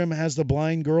 Ben Grimm has the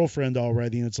blind girlfriend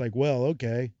already, and it's like, well,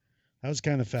 okay, that was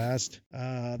kind of fast.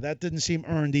 That didn't seem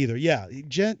earned either. Yeah,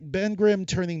 Ben Grimm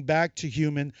turning back to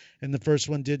human in the first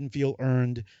one didn't feel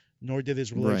earned, nor did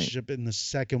his Right. relationship in the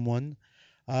second one.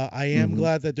 I am Mhm.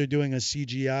 glad that they're doing a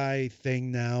CGI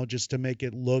thing now, just to make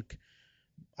it look.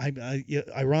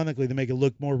 Ironically, to make it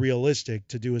look more realistic,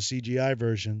 to do a CGI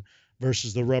version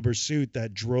versus the rubber suit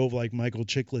that drove like Michael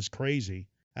Chiklis crazy.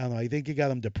 I don't know. I think it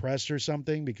got him depressed or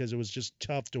something, because it was just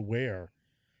tough to wear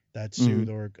that suit,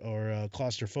 or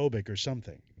claustrophobic or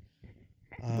something.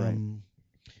 Right.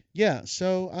 Yeah,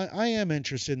 so I am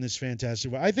interested in this Fantastic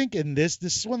Four. I think in this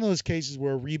is one of those cases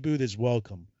where a reboot is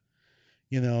welcome.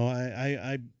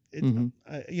 Mhm.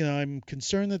 I'm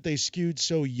concerned that they skewed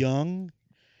so young,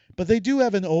 but they do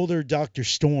have an older Dr.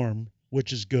 Storm,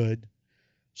 which is good.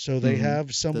 So they Mhm.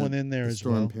 have someone The- in there the as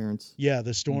Storm well. parents. Yeah,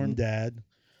 the Storm Mhm. dad.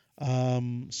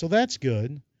 So that's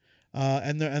good.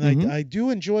 Mhm. I do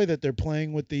enjoy that they're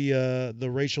playing with the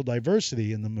racial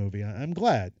diversity in the movie. I'm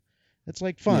glad. It's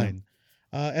like fine.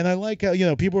 And I like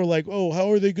how, people are like, oh,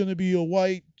 how are they going to be a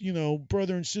white,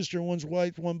 brother and sister, and one's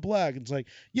white, one black? It's like,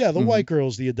 yeah, the Mhm. white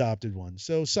girl's the adopted one.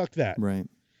 So suck that. Right.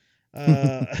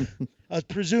 Uh,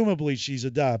 presumably she's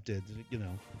adopted,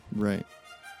 Right.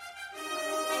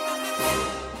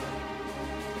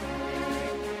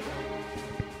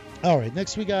 All right,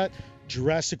 next we got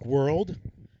Jurassic World.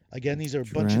 Again, these are a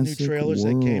bunch of new Jurassic trailers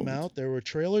that came World. out. There were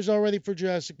trailers already for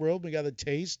Jurassic World. We got a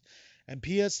taste. And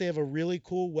P.S. They have a really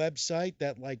cool website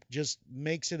that like just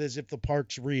makes it as if the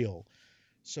park's real.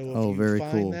 So if Oh, you very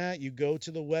find cool. that, you go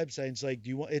to the website. It's like, do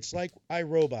you want? It's like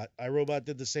iRobot. iRobot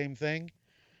did the same thing,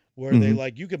 where they Hmm.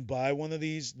 like you can buy one of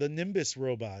these the Nimbus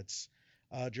robots.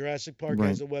 Jurassic Park Right.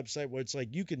 has a website where it's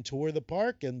like you can tour the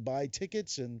park and buy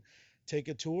tickets and take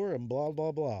a tour and blah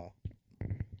blah blah.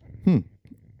 Hmm.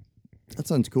 That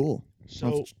sounds cool.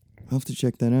 So I'll have to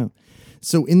check that out.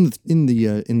 So in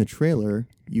the trailer,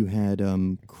 you had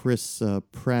Chris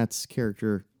Pratt's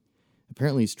character.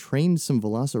 Apparently, he's trained some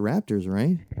Velociraptors,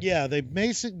 right? yeah,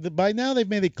 by now they've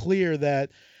made it clear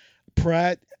that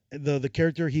Pratt, the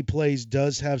character he plays,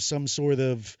 does have some sort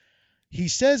of. He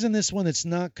says in this one it's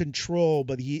not control,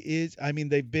 but he is. I mean,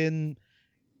 they've been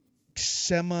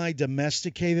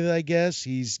semi-domesticated, I guess.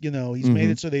 He's made Mm-hmm.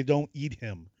 it so they don't eat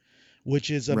him, which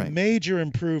is a Right. major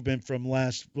improvement from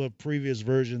previous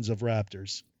versions of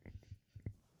Raptors.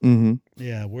 Mm-hmm.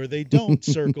 Yeah, where they don't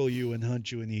circle you and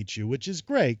hunt you and eat you, which is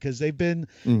great because they've been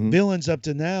Mm-hmm. villains up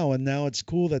to now, and now it's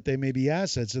cool that they may be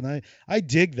assets, and I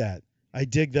dig that. I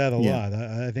dig that a Yeah. lot.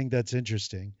 I think that's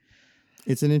interesting.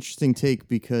 It's an interesting take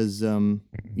because,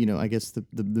 I guess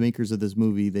the makers of this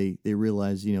movie they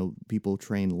realize people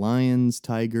train lions,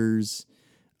 tigers,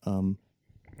 um,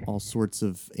 all sorts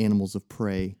of animals of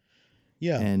prey,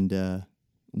 Yeah. and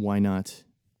why not,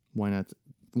 why not,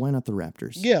 why not the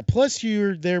raptors? Yeah, plus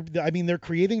they're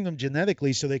creating them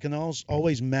genetically so they can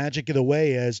always magic it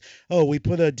away as, oh, we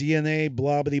put a DNA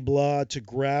blah blah blah to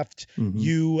graft Mm-hmm.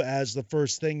 you as the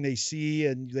first thing they see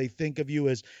and they think of you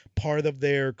as part of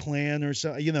their clan or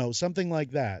so, something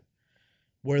like that.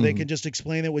 Where they Mm-hmm. can just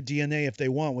explain it with DNA if they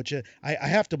want, which I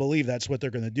have to believe that's what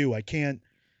they're going to do. I can't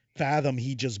fathom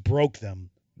he just broke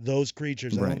them. Those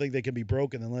creatures, I don't Right. think they can be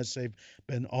broken unless they've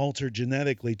been altered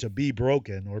genetically to be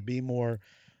broken or be more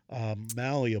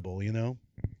malleable,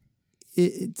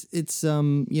 It's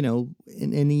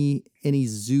in any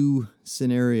zoo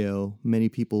scenario, many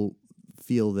people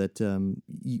feel that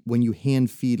when you hand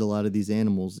feed a lot of these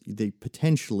animals, they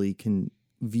potentially can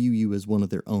view you as one of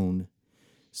their own.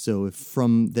 So if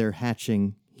from their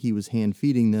hatching he was hand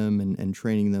feeding them and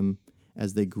training them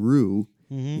as they grew,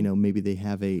 Mm-hmm. maybe they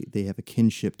have a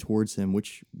kinship towards him,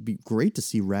 which would be great to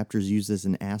see raptors used as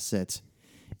an asset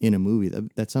in a movie.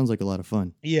 That sounds like a lot of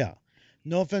fun. Yeah.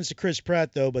 No offense to Chris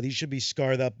Pratt though, but he should be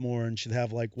scarred up more and should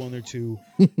have like one or two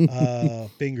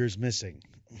fingers missing.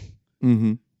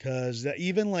 Mm-hmm. Because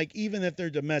even if they're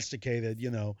domesticated,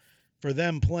 for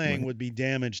them playing Right. would be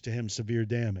damage to him, severe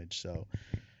damage. So,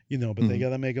 but they Mm-hmm. got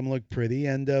to make him look pretty,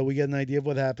 and we get an idea of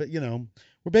what happened.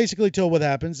 We're basically told what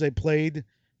happens. They played,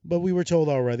 but we were told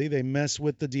already they mess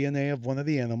with the DNA of one of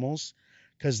the animals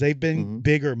because they've been Mm-hmm.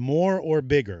 bigger, more or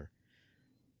bigger.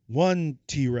 One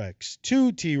T-Rex,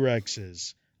 two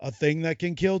T-Rexes, a thing that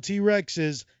can kill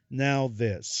T-Rexes. Now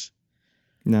this.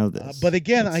 Now this. But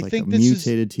again, It's I like think a this is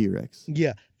mutated T-Rex.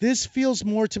 yeah. This feels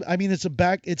more to. I mean, it's a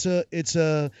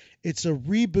reboot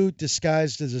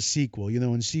disguised as a sequel.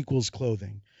 In sequels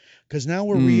clothing, because now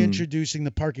we're Mm. reintroducing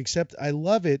the park. Except I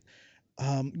love it.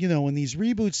 In these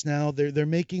reboots now, they're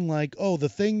making like, oh, the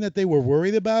thing that they were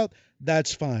worried about,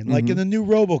 that's fine. Like in Mm-hmm. the new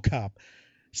RoboCop.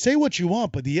 Say what you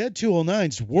want, but the Ed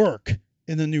 209s work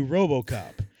in the new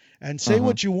RoboCop. And say Uh-huh.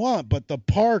 what you want, but the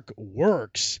park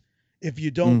works if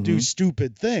you don't do Mm-hmm.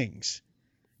 stupid things.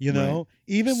 Right.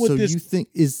 Even So with this,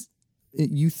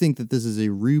 you think that this is a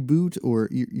reboot, or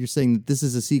you're saying that this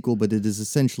is a sequel, but it is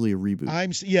essentially a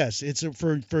reboot? yes, it's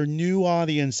for new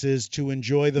audiences to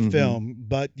enjoy the Mm-hmm. film,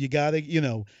 but you gotta,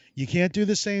 you can't do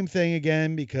the same thing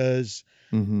again because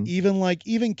Mm-hmm.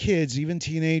 even kids, even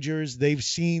teenagers, they've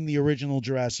seen the original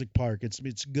Jurassic Park. It's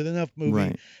a good enough movie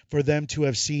Right. for them to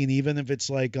have seen, even if it's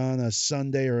like on a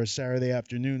Sunday or a Saturday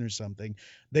afternoon or something.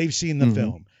 They've seen the Mm-hmm.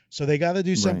 film. So they got to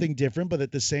do Right. something different, but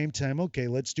at the same time, okay,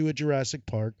 let's do a Jurassic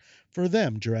Park for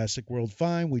them. Jurassic World,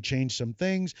 fine. We change some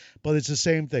things, but it's the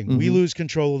same thing. We Mm-hmm. lose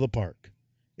control of the park.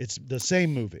 It's the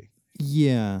same movie.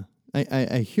 Yeah,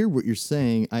 I hear what you're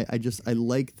saying. I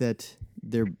like that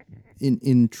they're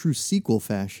in true sequel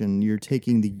fashion. You're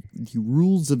taking the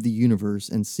rules of the universe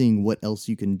and seeing what else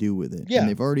you can do with it. Yeah. And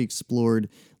they've already explored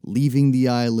leaving the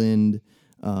island,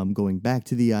 going back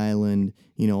to the island.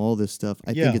 All this stuff.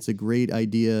 I Yeah. think it's a great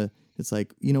idea. It's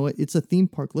like, you know what? It's a theme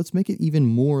park. Let's make it even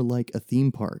more like a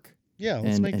theme park. Yeah,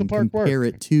 let's and make the and park work.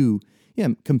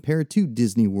 compare it to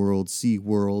Disney World, Sea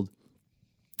World,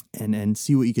 and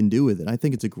see what you can do with it. I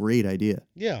think it's a great idea.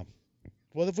 Yeah.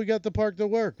 What if we got the park to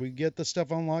work? We get the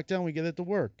stuff on lockdown, we get it to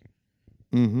work.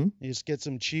 Mm-hmm. You just get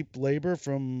some cheap labor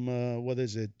from what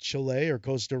is it, Chile or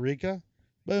Costa Rica?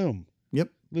 Boom. Yep.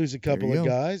 Lose a There couple you of go.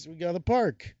 guys, we got a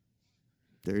park.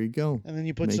 There you go. And then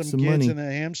you put Make some some kids money. in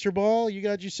a hamster ball, you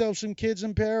got yourself some kids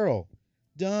in peril.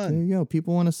 There Done. you go.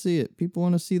 People want to see it. People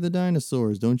want to see the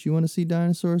dinosaurs. Don't you want to see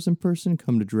dinosaurs in person?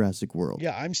 Come to Jurassic World.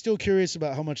 Yeah, I'm still curious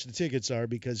about how much the tickets are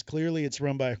because clearly it's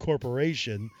run by a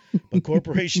corporation, but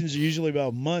corporations are usually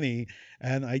about money.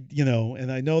 And I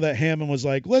know that Hammond was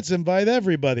like, let's invite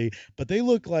everybody, but they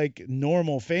look like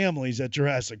normal families at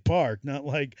Jurassic Park, not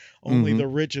like only the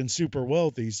rich and super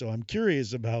wealthy. So I'm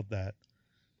curious about that.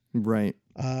 Right.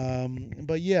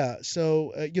 But yeah,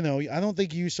 so I don't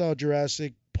think you saw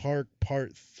Jurassic Park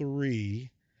Part 3.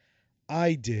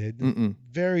 I did. Mm-mm.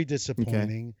 Very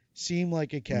disappointing. Seemed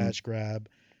like a cash grab.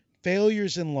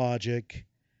 Failures in logic.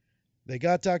 They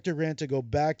got Dr. Grant to go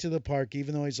back to the park,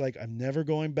 even though he's like, I'm never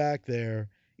going back there,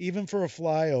 even for a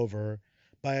flyover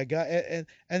by a guy.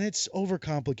 And it's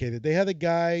overcomplicated. They had a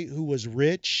guy who was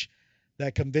rich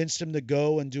that convinced him to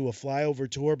go and do a flyover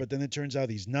tour, but then it turns out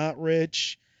he's not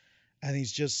rich. And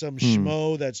he's just some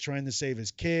schmo that's trying to save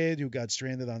his kid who got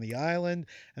stranded on the island.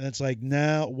 And it's like,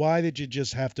 now, why did you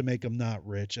just have to make him not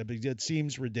rich? I mean, it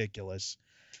seems ridiculous.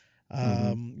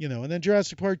 And then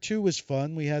Jurassic Park 2 was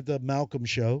fun. We had the Malcolm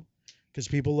show because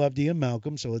people loved Ian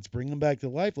Malcolm. So let's bring him back to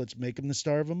life. Let's make him the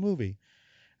star of a movie.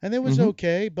 And it was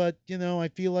okay, but, I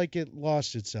feel like it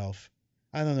lost itself.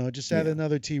 I don't know. It just had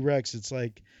another T-Rex. It's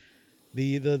like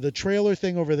the trailer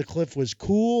thing over the cliff was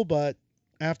cool, but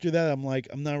after that, I'm like,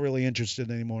 I'm not really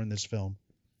interested anymore in this film.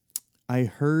 I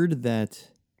heard that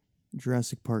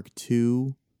Jurassic Park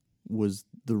 2 was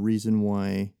the reason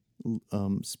why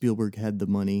Spielberg had the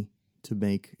money to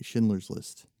make Schindler's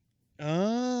List.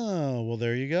 Oh, well,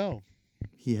 there you go.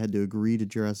 He had to agree to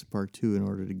Jurassic Park 2 in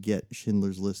order to get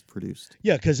Schindler's List produced.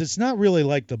 Yeah, because it's not really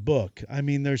like the book. I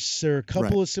mean, there are a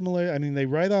couple of similar. I mean, they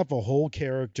write off a whole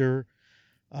character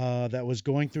that was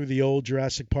going through the old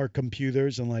Jurassic Park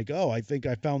computers and like, oh, I think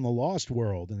I found the Lost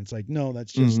World, and it's like, no,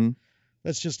 that's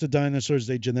just the dinosaurs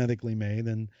they genetically made,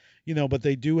 and but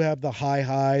they do have the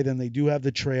hide, and they do have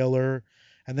the trailer,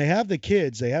 and they have the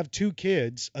kids. They have 2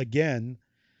 kids again.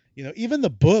 Even the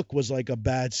book was like a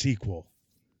bad sequel.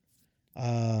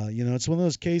 It's one of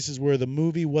those cases where the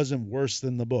movie wasn't worse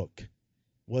than the book.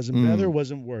 Wasn't better,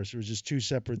 wasn't worse. It was just 2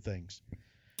 separate things.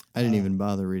 I didn't even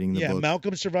bother reading the book. Yeah,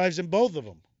 Malcolm survives in both of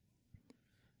them.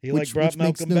 He which brought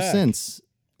Malcolm makes no back. sense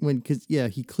because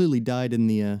he clearly died in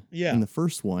the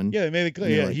first one. Yeah, they made it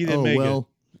clear. Yeah, he didn't make it.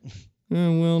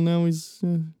 Well, now he's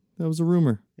that was a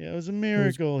rumor. Yeah, it was a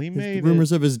miracle. He made it.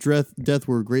 Rumors of his death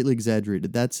were greatly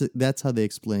exaggerated. That's how they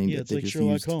explained it. Yeah, it's they like just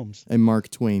Sherlock used Holmes. A Mark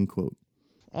Twain quote.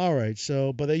 All right,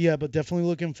 so but definitely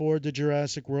looking forward to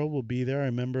Jurassic World. We'll be there. I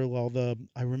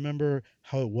remember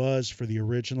how it was for the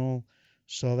original.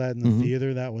 Saw that in the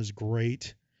theater. That was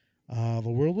great. The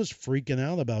world was freaking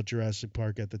out about Jurassic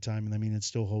Park at the time, and I mean, it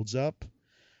still holds up.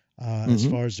 As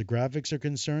far as the graphics are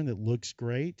concerned, it looks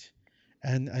great.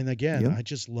 And again, I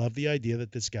just love the idea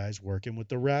that this guy's working with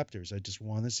the Raptors. I just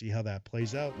want to see how that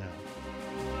plays out now.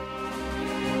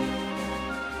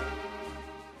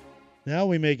 Now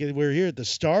we're here at the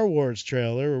Star Wars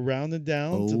trailer. We're rounding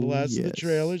down to the last of the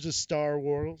trailers of Star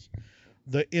Wars.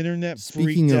 The internet freaked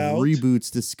out. Speaking of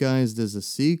reboots disguised as a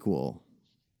sequel.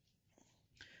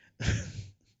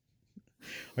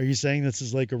 Are you saying this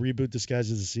is like a reboot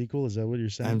disguised as a sequel? Is that what you're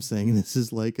saying? I'm saying this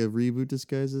is like a reboot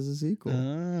disguised as a sequel.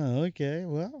 Ah, okay.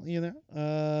 Well,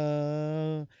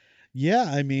 yeah,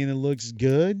 I mean, it looks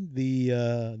good. The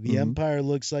Empire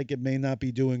looks like it may not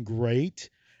be doing great.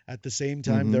 At the same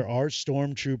time, there are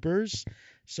stormtroopers.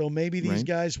 So maybe these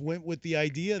guys went with the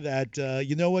idea that,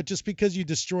 you know what, just because you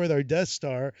destroyed our Death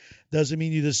Star doesn't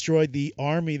mean you destroyed the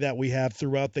army that we have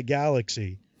throughout the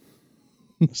galaxy.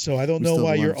 So I don't know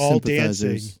why you're all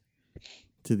dancing.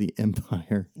 To the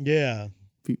Empire. Yeah.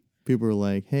 People are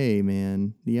like, hey,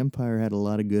 man, the Empire had a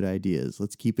lot of good ideas.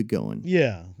 Let's keep it going.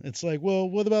 Yeah. It's like, well,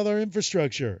 what about our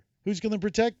infrastructure? Who's going to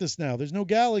protect us now? There's no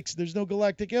galaxy. There's no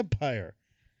galactic empire.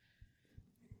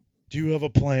 Do you have a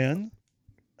plan?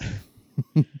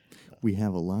 We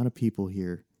have a lot of people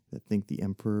here that think the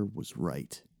Emperor was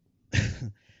right.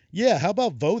 Yeah, how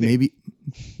about voting?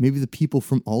 Maybe the people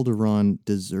from Alderaan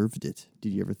deserved it.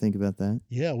 Did you ever think about that?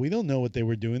 Yeah, we don't know what they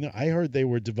were doing there. I heard they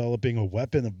were developing a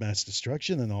weapon of mass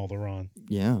destruction in Alderaan.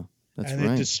 Yeah, that's right.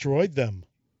 And it destroyed them.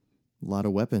 A lot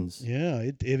of weapons. Yeah,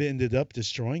 it ended up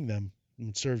destroying them.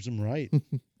 It serves them right.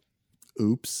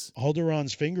 Oops.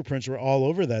 Alderaan's fingerprints were all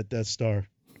over that Death Star.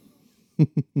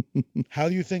 How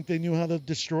do you think they knew how to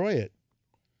destroy it?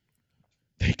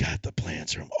 They got the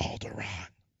plans from Alderaan.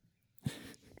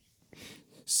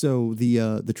 So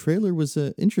the trailer was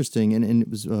interesting, and it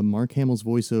was Mark Hamill's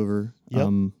voiceover,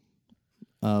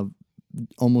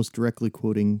 almost directly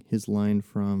quoting his line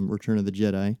from Return of the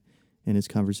Jedi, and his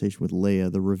conversation with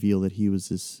Leia, the reveal that he was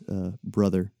his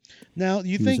brother. Now,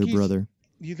 He was her brother.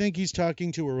 You think he's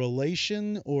talking to a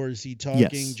relation, or is he talking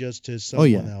Yes. just to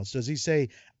someone yeah. else? Does he say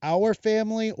our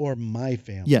family or my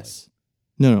family? Yes.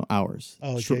 No, ours.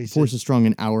 Oh, okay. Force is strong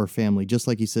in our family, just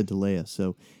like he said to Leia.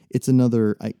 So it's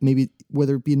another, maybe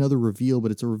whether it be another reveal, but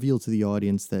it's a reveal to the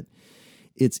audience that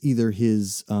it's either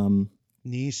his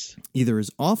niece, either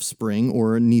his offspring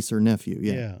or a niece or nephew.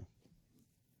 Yeah.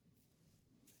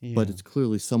 But it's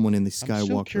clearly someone in the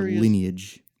Skywalker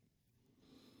lineage.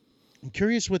 I'm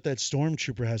curious what that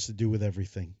stormtrooper has to do with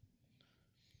everything.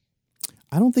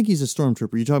 I don't think he's a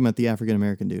stormtrooper. You're talking about the African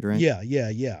American dude, right?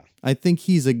 Yeah. I think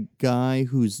he's a guy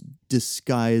who's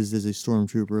disguised as a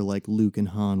stormtrooper like Luke and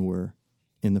Han were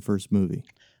in the first movie.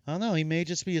 I don't know. He may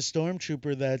just be a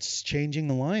stormtrooper that's changing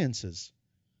alliances.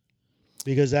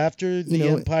 Because after the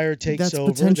Empire takes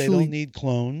over, they don't need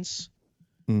clones.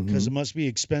 Because it must be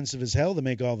expensive as hell to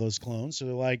make all those clones. So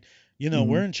they're like,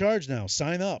 we're in charge now.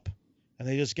 Sign up. And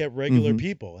they just get regular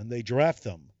people and they draft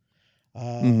them.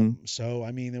 So,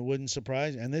 I mean, it wouldn't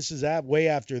surprise. And this is way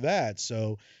after that.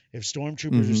 So if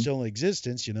stormtroopers are still in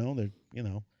existence, they're,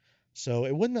 so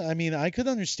it wouldn't, I mean, I could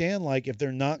understand, like, if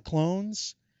they're not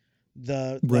clones,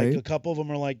 like a couple of them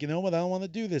are like, you know what, I don't want to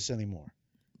do this anymore.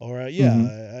 Or,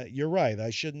 you're right. I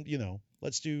shouldn't,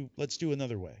 let's do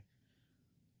another way.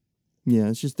 Yeah,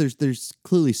 it's just there's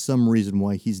clearly some reason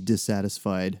why he's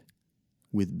dissatisfied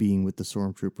with being with the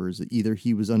stormtroopers. Either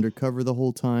he was undercover the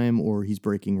whole time or he's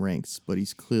breaking ranks, but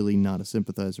he's clearly not a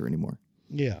sympathizer anymore.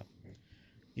 Yeah.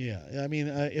 I mean,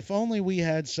 if only we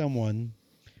had someone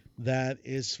that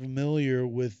is familiar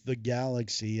with the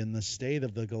galaxy and the state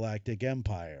of the Galactic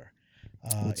Empire.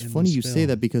 It's funny you say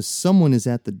that because someone is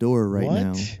at the door right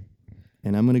now.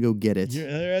 And I'm going to go get it.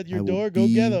 They're at your door. Go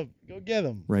get them. Go get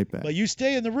them. Right back. But you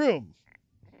stay in the room.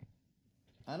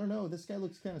 I don't know. This guy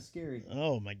looks kind of scary.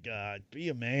 Oh, my God. Be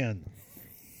a man.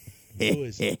 Who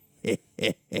is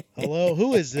Hello?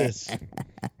 Who is this?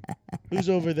 Who's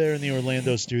over there in the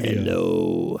Orlando studio?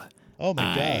 Hello. Oh, my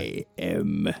God. I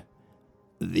am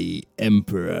the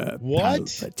Emperor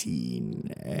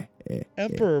Palpatine.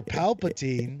 Emperor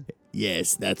Palpatine?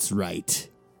 Yes, that's right.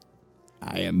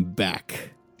 I am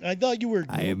back. I thought you were...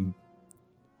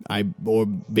 or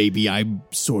maybe I'm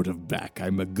sort of back.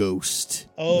 I'm a ghost.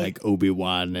 Oh. Like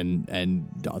Obi-Wan and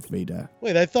Darth Vader.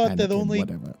 Wait, I thought that only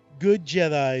good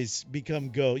Jedis become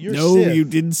ghosts. No, Sith. You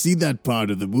didn't see that part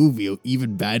of the movie.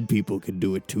 Even bad people can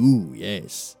do it too,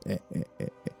 yes.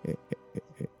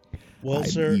 Well, I'm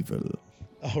sir... evil.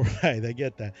 All right, I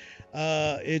get that.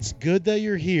 It's good that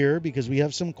you're here because we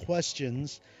have some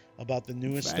questions about the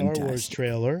newest Star Wars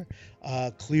trailer.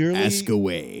 Clearly, ask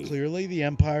away. Clearly, the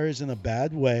Empire is in a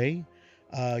bad way,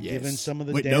 given some of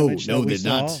the damage that we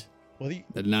saw. Not. Well,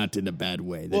 they're not in a bad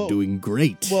way. They're doing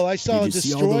great. Well, I saw a destroyer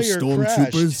see all those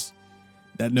stormtroopers?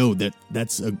 Crashed.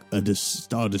 That's a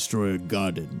Star Destroyer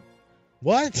garden.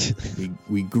 What?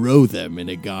 We grow them in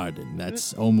a garden.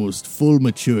 That's almost full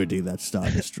maturity, that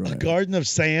Star Destroyer. A garden of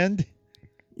sand?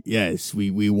 Yes,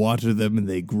 we water them and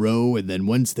they grow, and then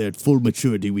once they're at full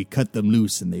maturity, we cut them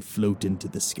loose and they float into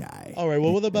the sky. All right,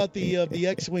 well, what about the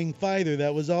X-Wing fighter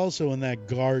that was also in that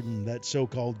garden, that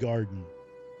so-called garden?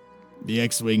 The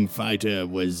X-Wing fighter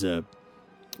was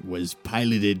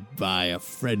piloted by a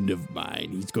friend of mine.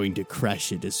 He's going to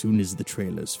crash it as soon as the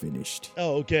trailer's finished.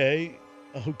 Oh, okay.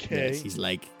 Yes, he's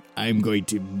like, I'm going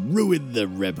to ruin the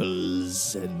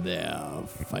rebels and their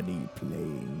funny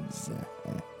planes.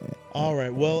 All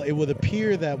right, well, it would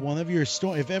appear that one of your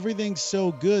if everything's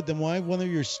so good, then why one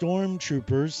of your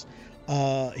stormtroopers,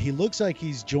 he looks like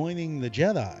he's joining the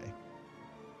Jedi.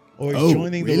 Or he's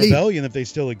joining the rebellion if they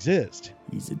still exist.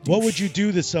 He's a douche. What would you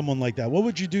do to someone like that? What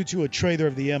would you do to a traitor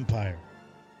of the Empire?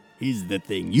 Here's the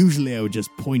thing. Usually I would just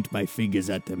point my fingers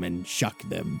at them and shock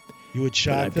them. You would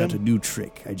shock them? I've got a new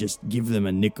trick. I just give them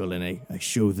a nickel and I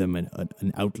show them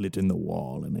an outlet in the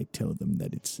wall and I tell them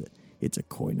that it's a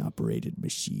coin-operated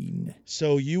machine.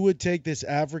 So you would take this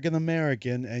African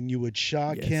American and you would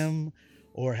shock him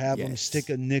or have him stick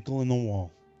a nickel in the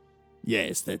wall?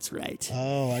 Yes, that's right.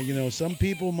 Oh, some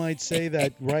people might say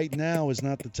that right now is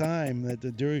not the time.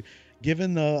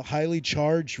 Given the highly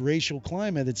charged racial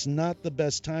climate, it's not the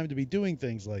best time to be doing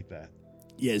things like that.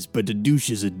 Yes, but a douche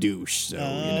is a douche, so,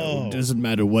 it doesn't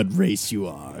matter what race you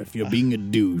are. If you're being a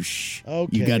douche,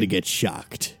 you got to get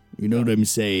shocked. You know what I'm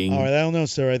saying? All right, I don't know,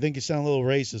 sir. I think you sound a little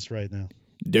racist right now.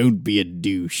 Don't be a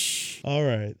douche. All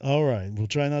right. We'll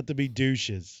try not to be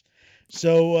douches.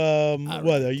 So,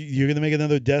 what, you're going to make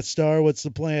another Death Star? What's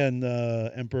the plan,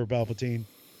 Emperor Palpatine?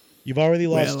 You've already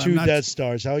lost two Death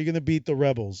Stars. How are you going to beat the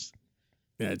rebels?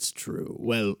 That's true.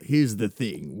 Well, here's the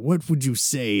thing. What would you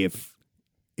say if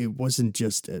it wasn't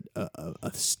just a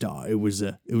star. It was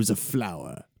a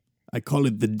flower. I call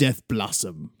it the death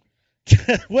blossom.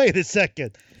 Wait a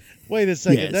second.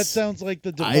 That Yes. sounds like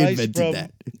the I device invented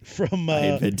that. from I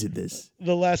invented this.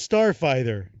 The Last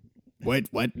Starfighter. What?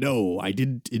 No, I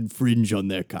didn't infringe on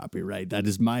their copyright. That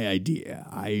is my idea.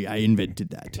 I invented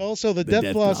that. Also, the The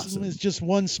Death Blossom is just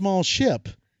one small ship.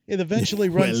 It eventually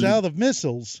Well, runs out of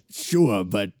missiles. Sure,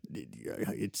 but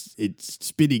it's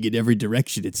spinning in every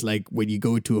direction. It's like when you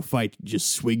go into a fight, you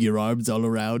just swing your arms all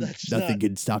around. Nothing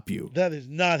can stop you. That is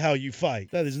not how you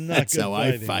fight. That is not That's good how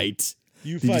fighting. I fight.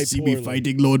 You Did fight you see poorly. me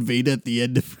fighting Lord Vader at the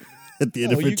end of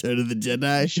Return of the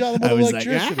Jedi? you shot him with I was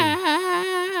electricity. like,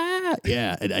 ah!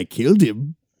 Yeah, and I killed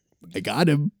him. I got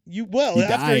him. He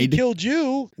After he died. killed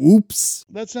you, Oops.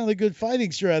 that's not a good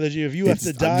fighting strategy if you have to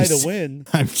I'm die to just- win.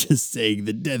 I'm just saying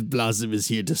the Death Blossom is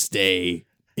here to stay.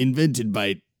 Invented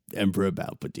by Emperor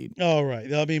Palpatine. All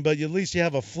right. I mean, but at least you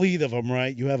have a fleet of them,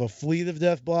 right? You have a fleet of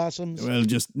Death Blossoms. Well,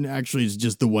 it's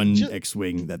just the one Ju-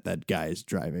 X-Wing that guy is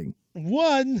driving.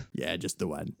 One. Yeah, just the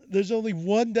one. There's only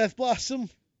one Death Blossom.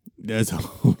 There's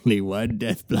only one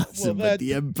Death Blossom, Well, but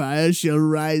the Empire shall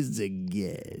rise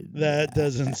again. That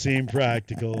doesn't seem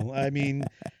practical. I mean,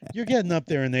 you're getting up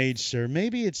there in age, sir.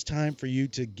 Maybe it's time for you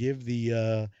to give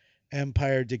the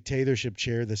Empire dictatorship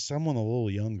chair to someone a little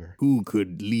younger. Who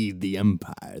could lead the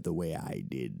Empire the way I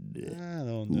did? I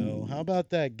don't know. How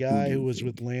about that guy do who you was think?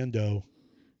 with Lando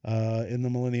in the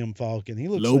Millennium Falcon? He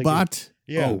looks Lobot? like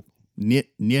yeah. Oh,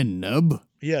 Nub?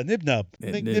 Yeah, Nib-Nub.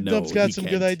 I think No, Nib-Nub's got he some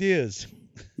good can't. ideas.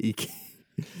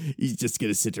 He's just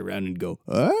going to sit around and go,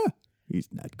 He's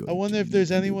not going I wonder to if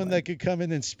there's lead anyone that anyone. could come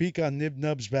in and speak on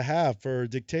Nib-Nub's behalf for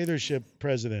dictatorship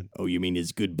president. Oh, you mean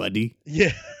his good buddy?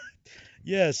 Yeah.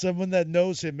 Yeah, someone that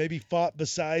knows him, maybe fought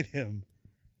beside him.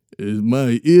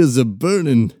 My ears are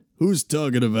burning. Who's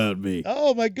talking about me?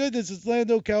 Oh, my goodness, it's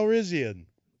Lando Calrissian.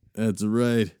 That's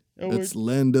right. Oh, That's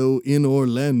Lando in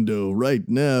Orlando right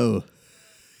now.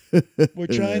 We're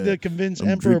trying to convince I'm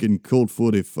Emperor. drinking Colt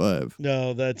 45.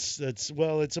 No, that's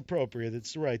well, it's appropriate.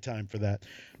 It's the right time for that.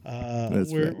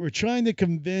 That's we're right. we're trying to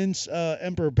convince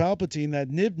Emperor Palpatine that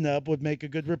Nib-Nub would make a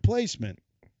good replacement.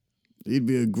 He'd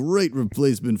be a great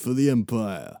replacement for the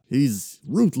Empire. He's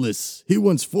ruthless. He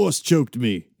once force choked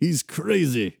me. He's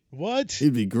crazy. What?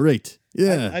 He'd be great.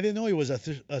 Yeah, I didn't know he was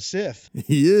a Sith.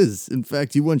 he is. In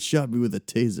fact, he once shot me with a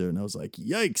taser, and I was like,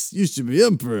 "Yikes! You should be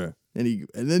Emperor." And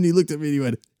then he looked at me and he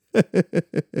went,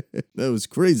 "That was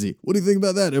crazy. What do you think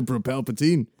about that, Emperor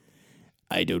Palpatine?"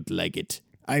 I don't like it.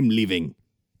 I'm leaving.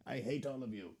 I hate all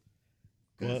of you.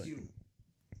 Well,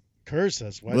 curse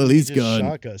us. Why Well, didn't he he's just gone.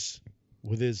 shock us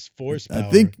with his force power? I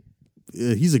think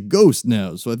he's a ghost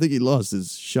now, so I think he lost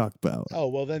his shock power. Oh,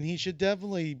 well, then he should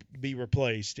definitely be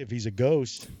replaced if he's a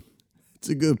ghost. It's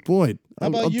a good point. How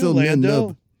about I'll you, tell Nan Lando?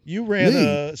 Nub. You ran Me?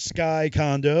 a Sky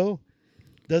Condo.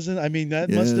 That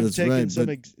Yeah, must have that's taken right, some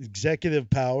but- executive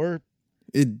power.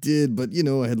 It did, but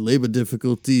I had labor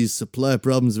difficulties, supply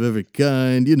problems of every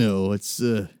kind. It's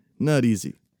not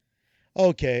easy.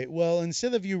 Okay, well,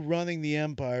 instead of you running the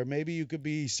Empire, maybe you could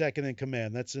be second in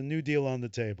command. That's a new deal on the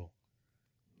table.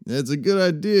 That's a good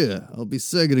idea. I'll be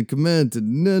second in command to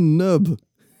Nen Nub.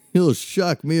 He'll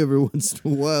shock me every once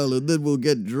in a while, and then we'll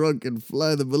get drunk and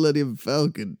fly the Millennium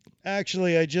Falcon.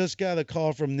 Actually, I just got a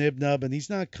call from Nib-Nub, and he's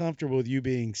not comfortable with you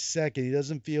being second. He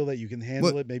doesn't feel that you can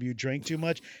handle What? it. Maybe you drink too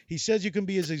much. He says you can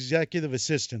be his executive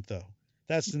assistant, though.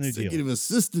 That's the new deal. Executive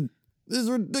assistant. This is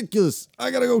ridiculous. I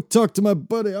gotta go talk to my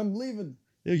buddy. I'm leaving.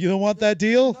 You don't want that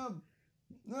deal?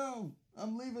 No,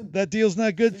 I'm leaving. That deal's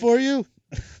not good for you?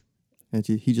 And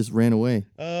he just ran away.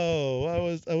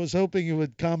 Oh, I was hoping you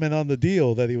would comment on the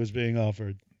deal that he was being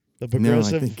offered. The No, I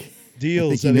progressive think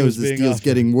deals he that he knows was this being deal's offered.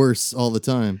 getting worse all the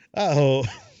time. Oh.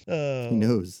 He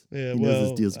knows. Yeah, He well, knows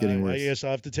this deal's getting I worse. guess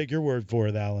I'll have to take your word for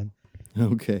it, Alan.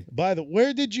 Okay. By the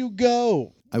where did you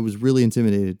go? I was really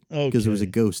intimidated Okay. because there was a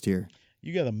ghost here.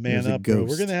 You got to man There's a up, bro.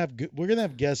 ghost. We're gonna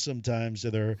have guests sometimes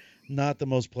that are not the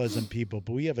most pleasant people,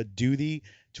 but we have a duty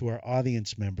to our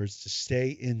audience members to stay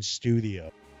in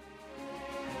studio.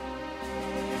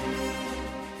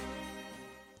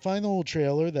 Final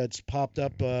trailer that's popped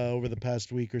up over the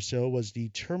past week or so was the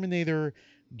Terminator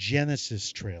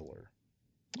Genesis trailer.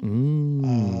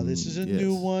 This is a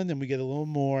new yes. one, and we get a little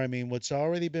more. I mean, what's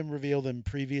already been revealed in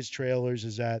previous trailers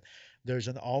is that there's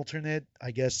an alternate,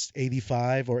 I guess,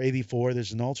 85 or 84.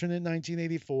 There's an alternate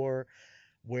 1984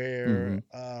 where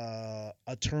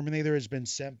a Terminator has been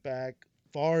sent back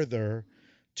farther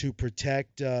to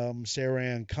protect Sarah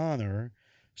Ann Connor.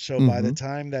 So by the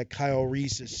time that Kyle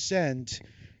Reese is sent,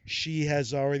 she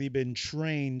has already been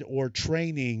trained or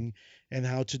training in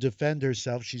how to defend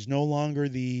herself. She's no longer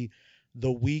the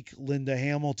the weak Linda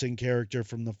Hamilton character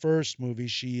from the first movie.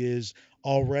 She is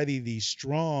already the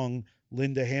strong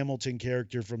Linda Hamilton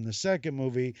character from the second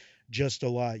movie, just a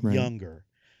lot Right. younger.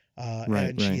 Right.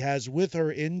 And she Right. has with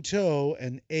her in tow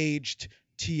an aged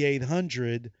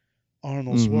T-800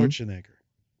 Arnold Mm-hmm. Schwarzenegger,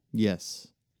 Yes.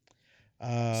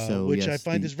 So which I yes,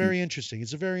 find is the very interesting.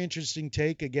 It's a very interesting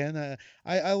take. Again,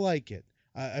 I like it.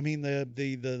 I mean,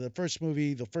 the first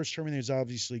movie, the first Terminator is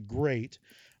obviously great,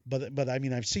 but I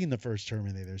mean, I've seen the first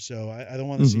Terminator, so I don't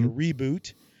want to see a mm-hmm.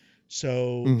 reboot.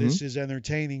 So Mm-hmm. this is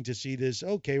entertaining to see this.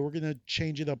 Okay, we're gonna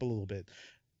change it up a little bit.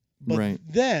 But Right.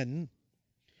 then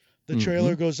the Mm-hmm.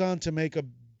 trailer goes on to make a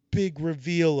big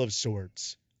reveal of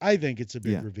sorts. I think it's a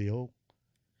big Yeah. reveal.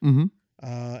 Mm-hmm.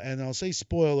 And I'll say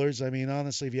spoilers. I mean,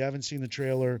 honestly, if you haven't seen the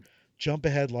trailer, jump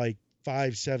ahead like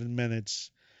 5-7 minutes.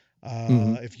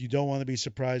 Mm-hmm. If you don't want to be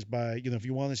surprised by, if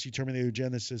you want to see Terminator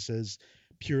Genesis as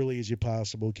purely as you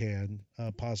possibly can,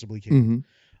 Mm-hmm.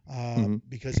 Mm-hmm.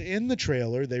 because in the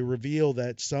trailer they reveal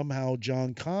that somehow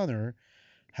John Connor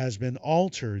has been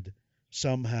altered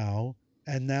somehow,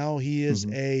 and now he is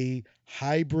Mm-hmm. a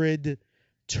hybrid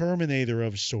Terminator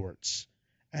of sorts,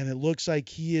 and it looks like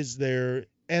he is their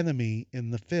enemy in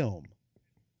the film.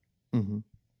 Mm-hmm.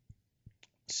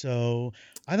 So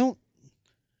I don't.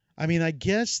 I mean, I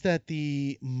guess that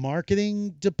the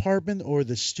marketing department or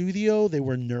the studio, they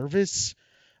were nervous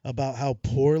about how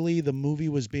poorly the movie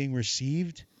was being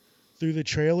received through the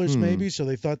trailers, Hmm. maybe. So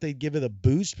they thought they'd give it a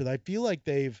boost. But I feel like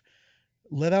they've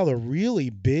let out a really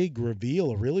big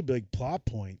reveal, a really big plot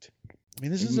point. I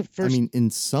mean, this is the I first. mean, in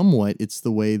somewhat, it's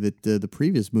the way that the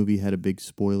previous movie had a big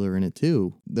spoiler in it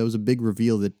too. That was a big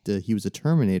reveal that he was a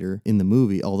Terminator in the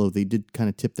movie. Although they did kind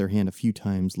of tip their hand a few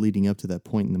times leading up to that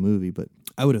point in the movie, but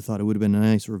I would have thought it would have been a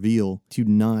nice reveal to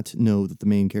not know that the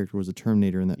main character was a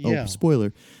Terminator in that. Oh, Yeah.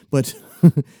 spoiler! But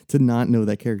to not know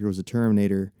that character was a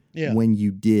Terminator Yeah. when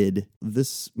you did,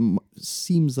 this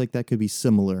seems like that could be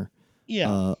similar.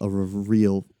 Yeah. A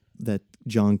reveal that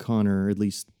John Connor, or at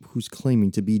least who's claiming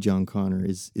to be John Connor,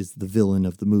 is the villain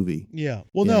of the movie. Yeah.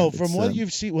 Well, Yeah, no, from it's, what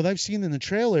you've seen, what I've seen in the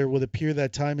trailer, it would appear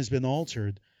that time has been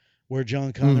altered, where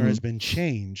John Connor has been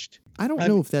changed. I don't I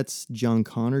know mean- if that's John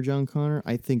Connor.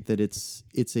 I think that it's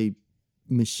a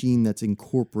machine that's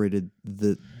incorporated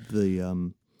the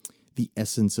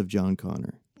essence of John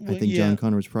Connor. I Well, think yeah. John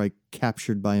Connor was probably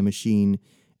captured by a machine,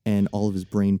 and all of his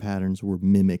brain patterns were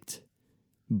mimicked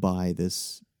by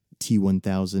this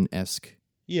T-1000-esque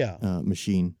Yeah.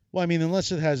 machine. Well, I mean,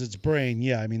 unless it has its brain,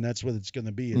 yeah. I mean, that's what it's going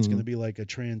to be. It's Mhm. going to be like a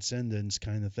transcendence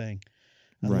kind of thing.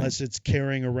 Right. Unless it's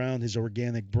carrying around his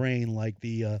organic brain, like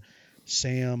the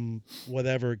Sam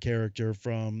whatever character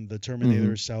from the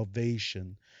Terminator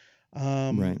Salvation.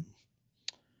 Right.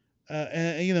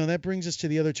 And that brings us to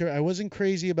the other. I wasn't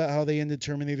crazy about how they ended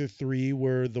Terminator 3,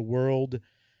 where the world.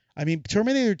 I mean,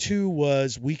 Terminator 2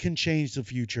 was we can change the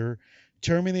future.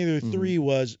 Terminator 3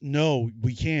 was no,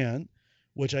 we can't,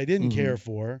 which I didn't care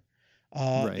for.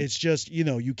 Right. It's just,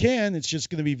 you can. It's just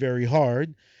going to be very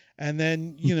hard. And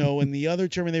then, in the other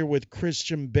Terminator with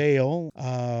Christian Bale,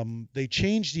 they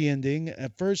changed the ending.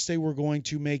 At first, they were going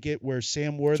to make it where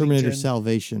Sam Worthington. Terminator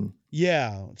Salvation.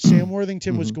 Yeah, Sam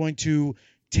Worthington was going to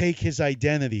take his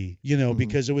identity,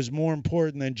 because it was more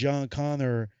important than John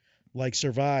Connor,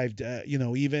 survived,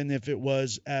 even if it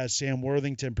was as Sam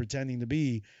Worthington pretending to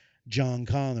be John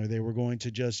Connor. They were going to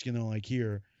just,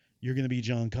 here, you're going to be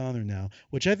John Connor now,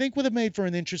 which I think would have made for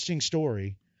an interesting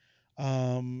story,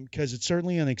 because it's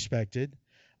certainly unexpected.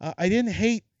 I didn't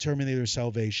hate Terminator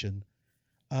Salvation.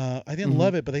 I didn't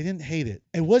love it, but I didn't hate it.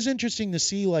 It was interesting to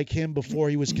see him before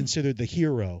he was considered the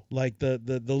hero,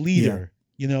 the leader,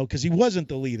 because he wasn't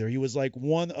the leader. He was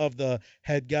one of the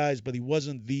head guys, but he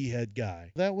wasn't the head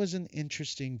guy. That was an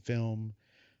interesting film,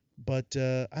 but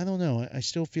I don't know. I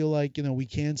still feel like, we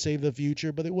can save the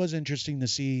future, but it was interesting to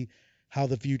see how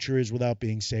the future is without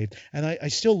being saved. And I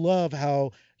still love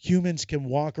how humans can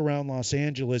walk around Los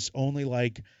Angeles only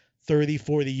 30,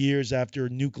 40 years after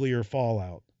nuclear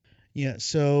fallout. Yeah,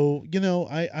 so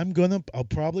I'll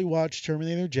probably watch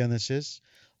Terminator Genesis.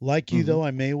 Like you though,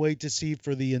 I may wait to see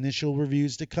for the initial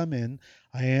reviews to come in.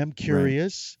 I am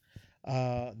curious.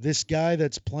 This guy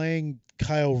that's playing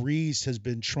Kyle Reese has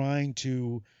been trying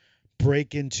to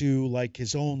break into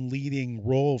his own leading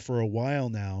role for a while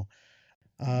now.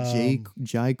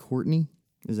 Jai Courtney?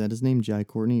 Is that his name? Jai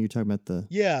Courtney? You're talking about the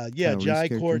Yeah, Kyle Reese Jai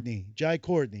character? Courtney. Jai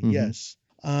Courtney, yes.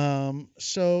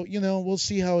 So, we'll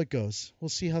see how it goes. We'll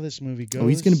see how this movie goes. Oh,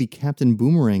 he's going to be Captain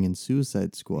Boomerang in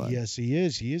Suicide Squad. Yes, he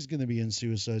is. He is going to be in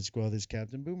Suicide Squad as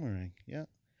Captain Boomerang. Yeah.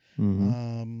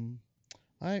 Mhm.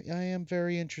 I am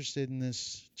very interested in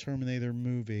this Terminator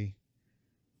movie.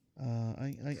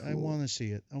 I Cool. want to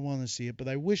see it. I want to see it, but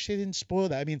I wish they didn't spoil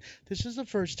that. I mean, this is the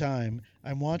first time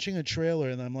I'm watching a trailer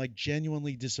and I'm like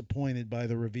genuinely disappointed by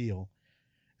the reveal.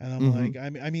 And I'm Mm-hmm.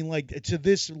 like, I mean, like to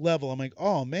this level, I'm like,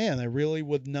 oh man, I really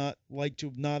would not like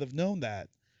to not have known that.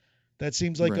 That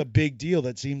seems like a Right. big deal.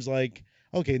 That seems like,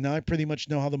 okay, now I pretty much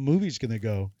know how the movie's gonna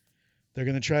go. They're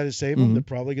gonna try to save him. Mm-hmm. They're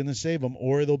probably gonna save him,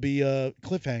 or it'll be a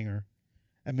cliffhanger,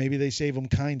 and maybe they save him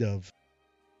kind of.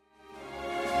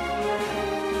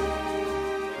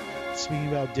 Speaking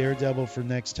about Daredevil for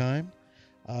next time,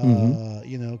 Mm-hmm.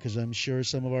 you know, because I'm sure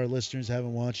some of our listeners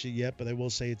haven't watched it yet, but I will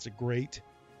say it's a great,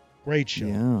 great show.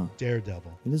 Yeah,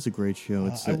 Daredevil. it is a great show. I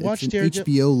It's an watched Daredevil.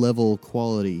 HBO level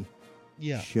quality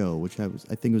Yeah, show, which I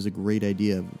think was a great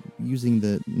idea. Using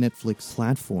the Netflix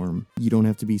platform, you don't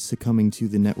have to be succumbing to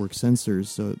the network censors.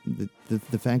 So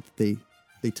the fact that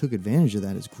they took advantage of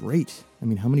that is great. I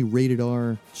mean, how many rated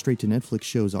R straight to Netflix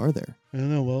shows are there? I don't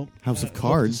know. Well, House I of hope to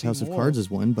Cards. see House of more. Cards is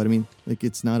one, but I mean, like,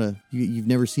 it's not a you've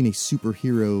never seen a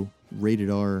superhero rated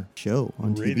R show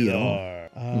on Rated TV at all. R.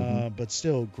 Mhm. But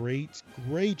still, great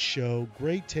show.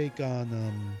 Great take on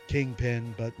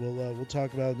Kingpin. But we'll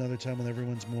talk about it another time when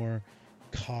everyone's more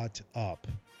caught up.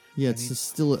 Yeah, I it's need- just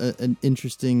still an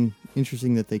interesting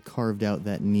that they carved out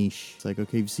that niche. It's like,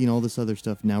 okay, you've seen all this other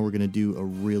stuff. Now we're gonna do a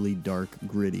really dark,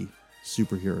 gritty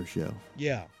superhero show.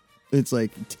 Yeah. It's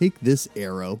like, take this,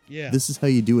 Arrow. Yeah. This is how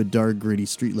you do a dark, gritty,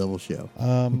 street level show.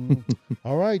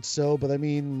 All right. So, but I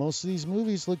mean, most of these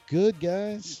movies look good,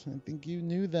 guys. I think you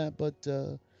knew that, but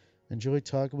enjoy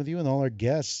talking with you and all our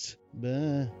guests.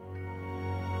 Bye.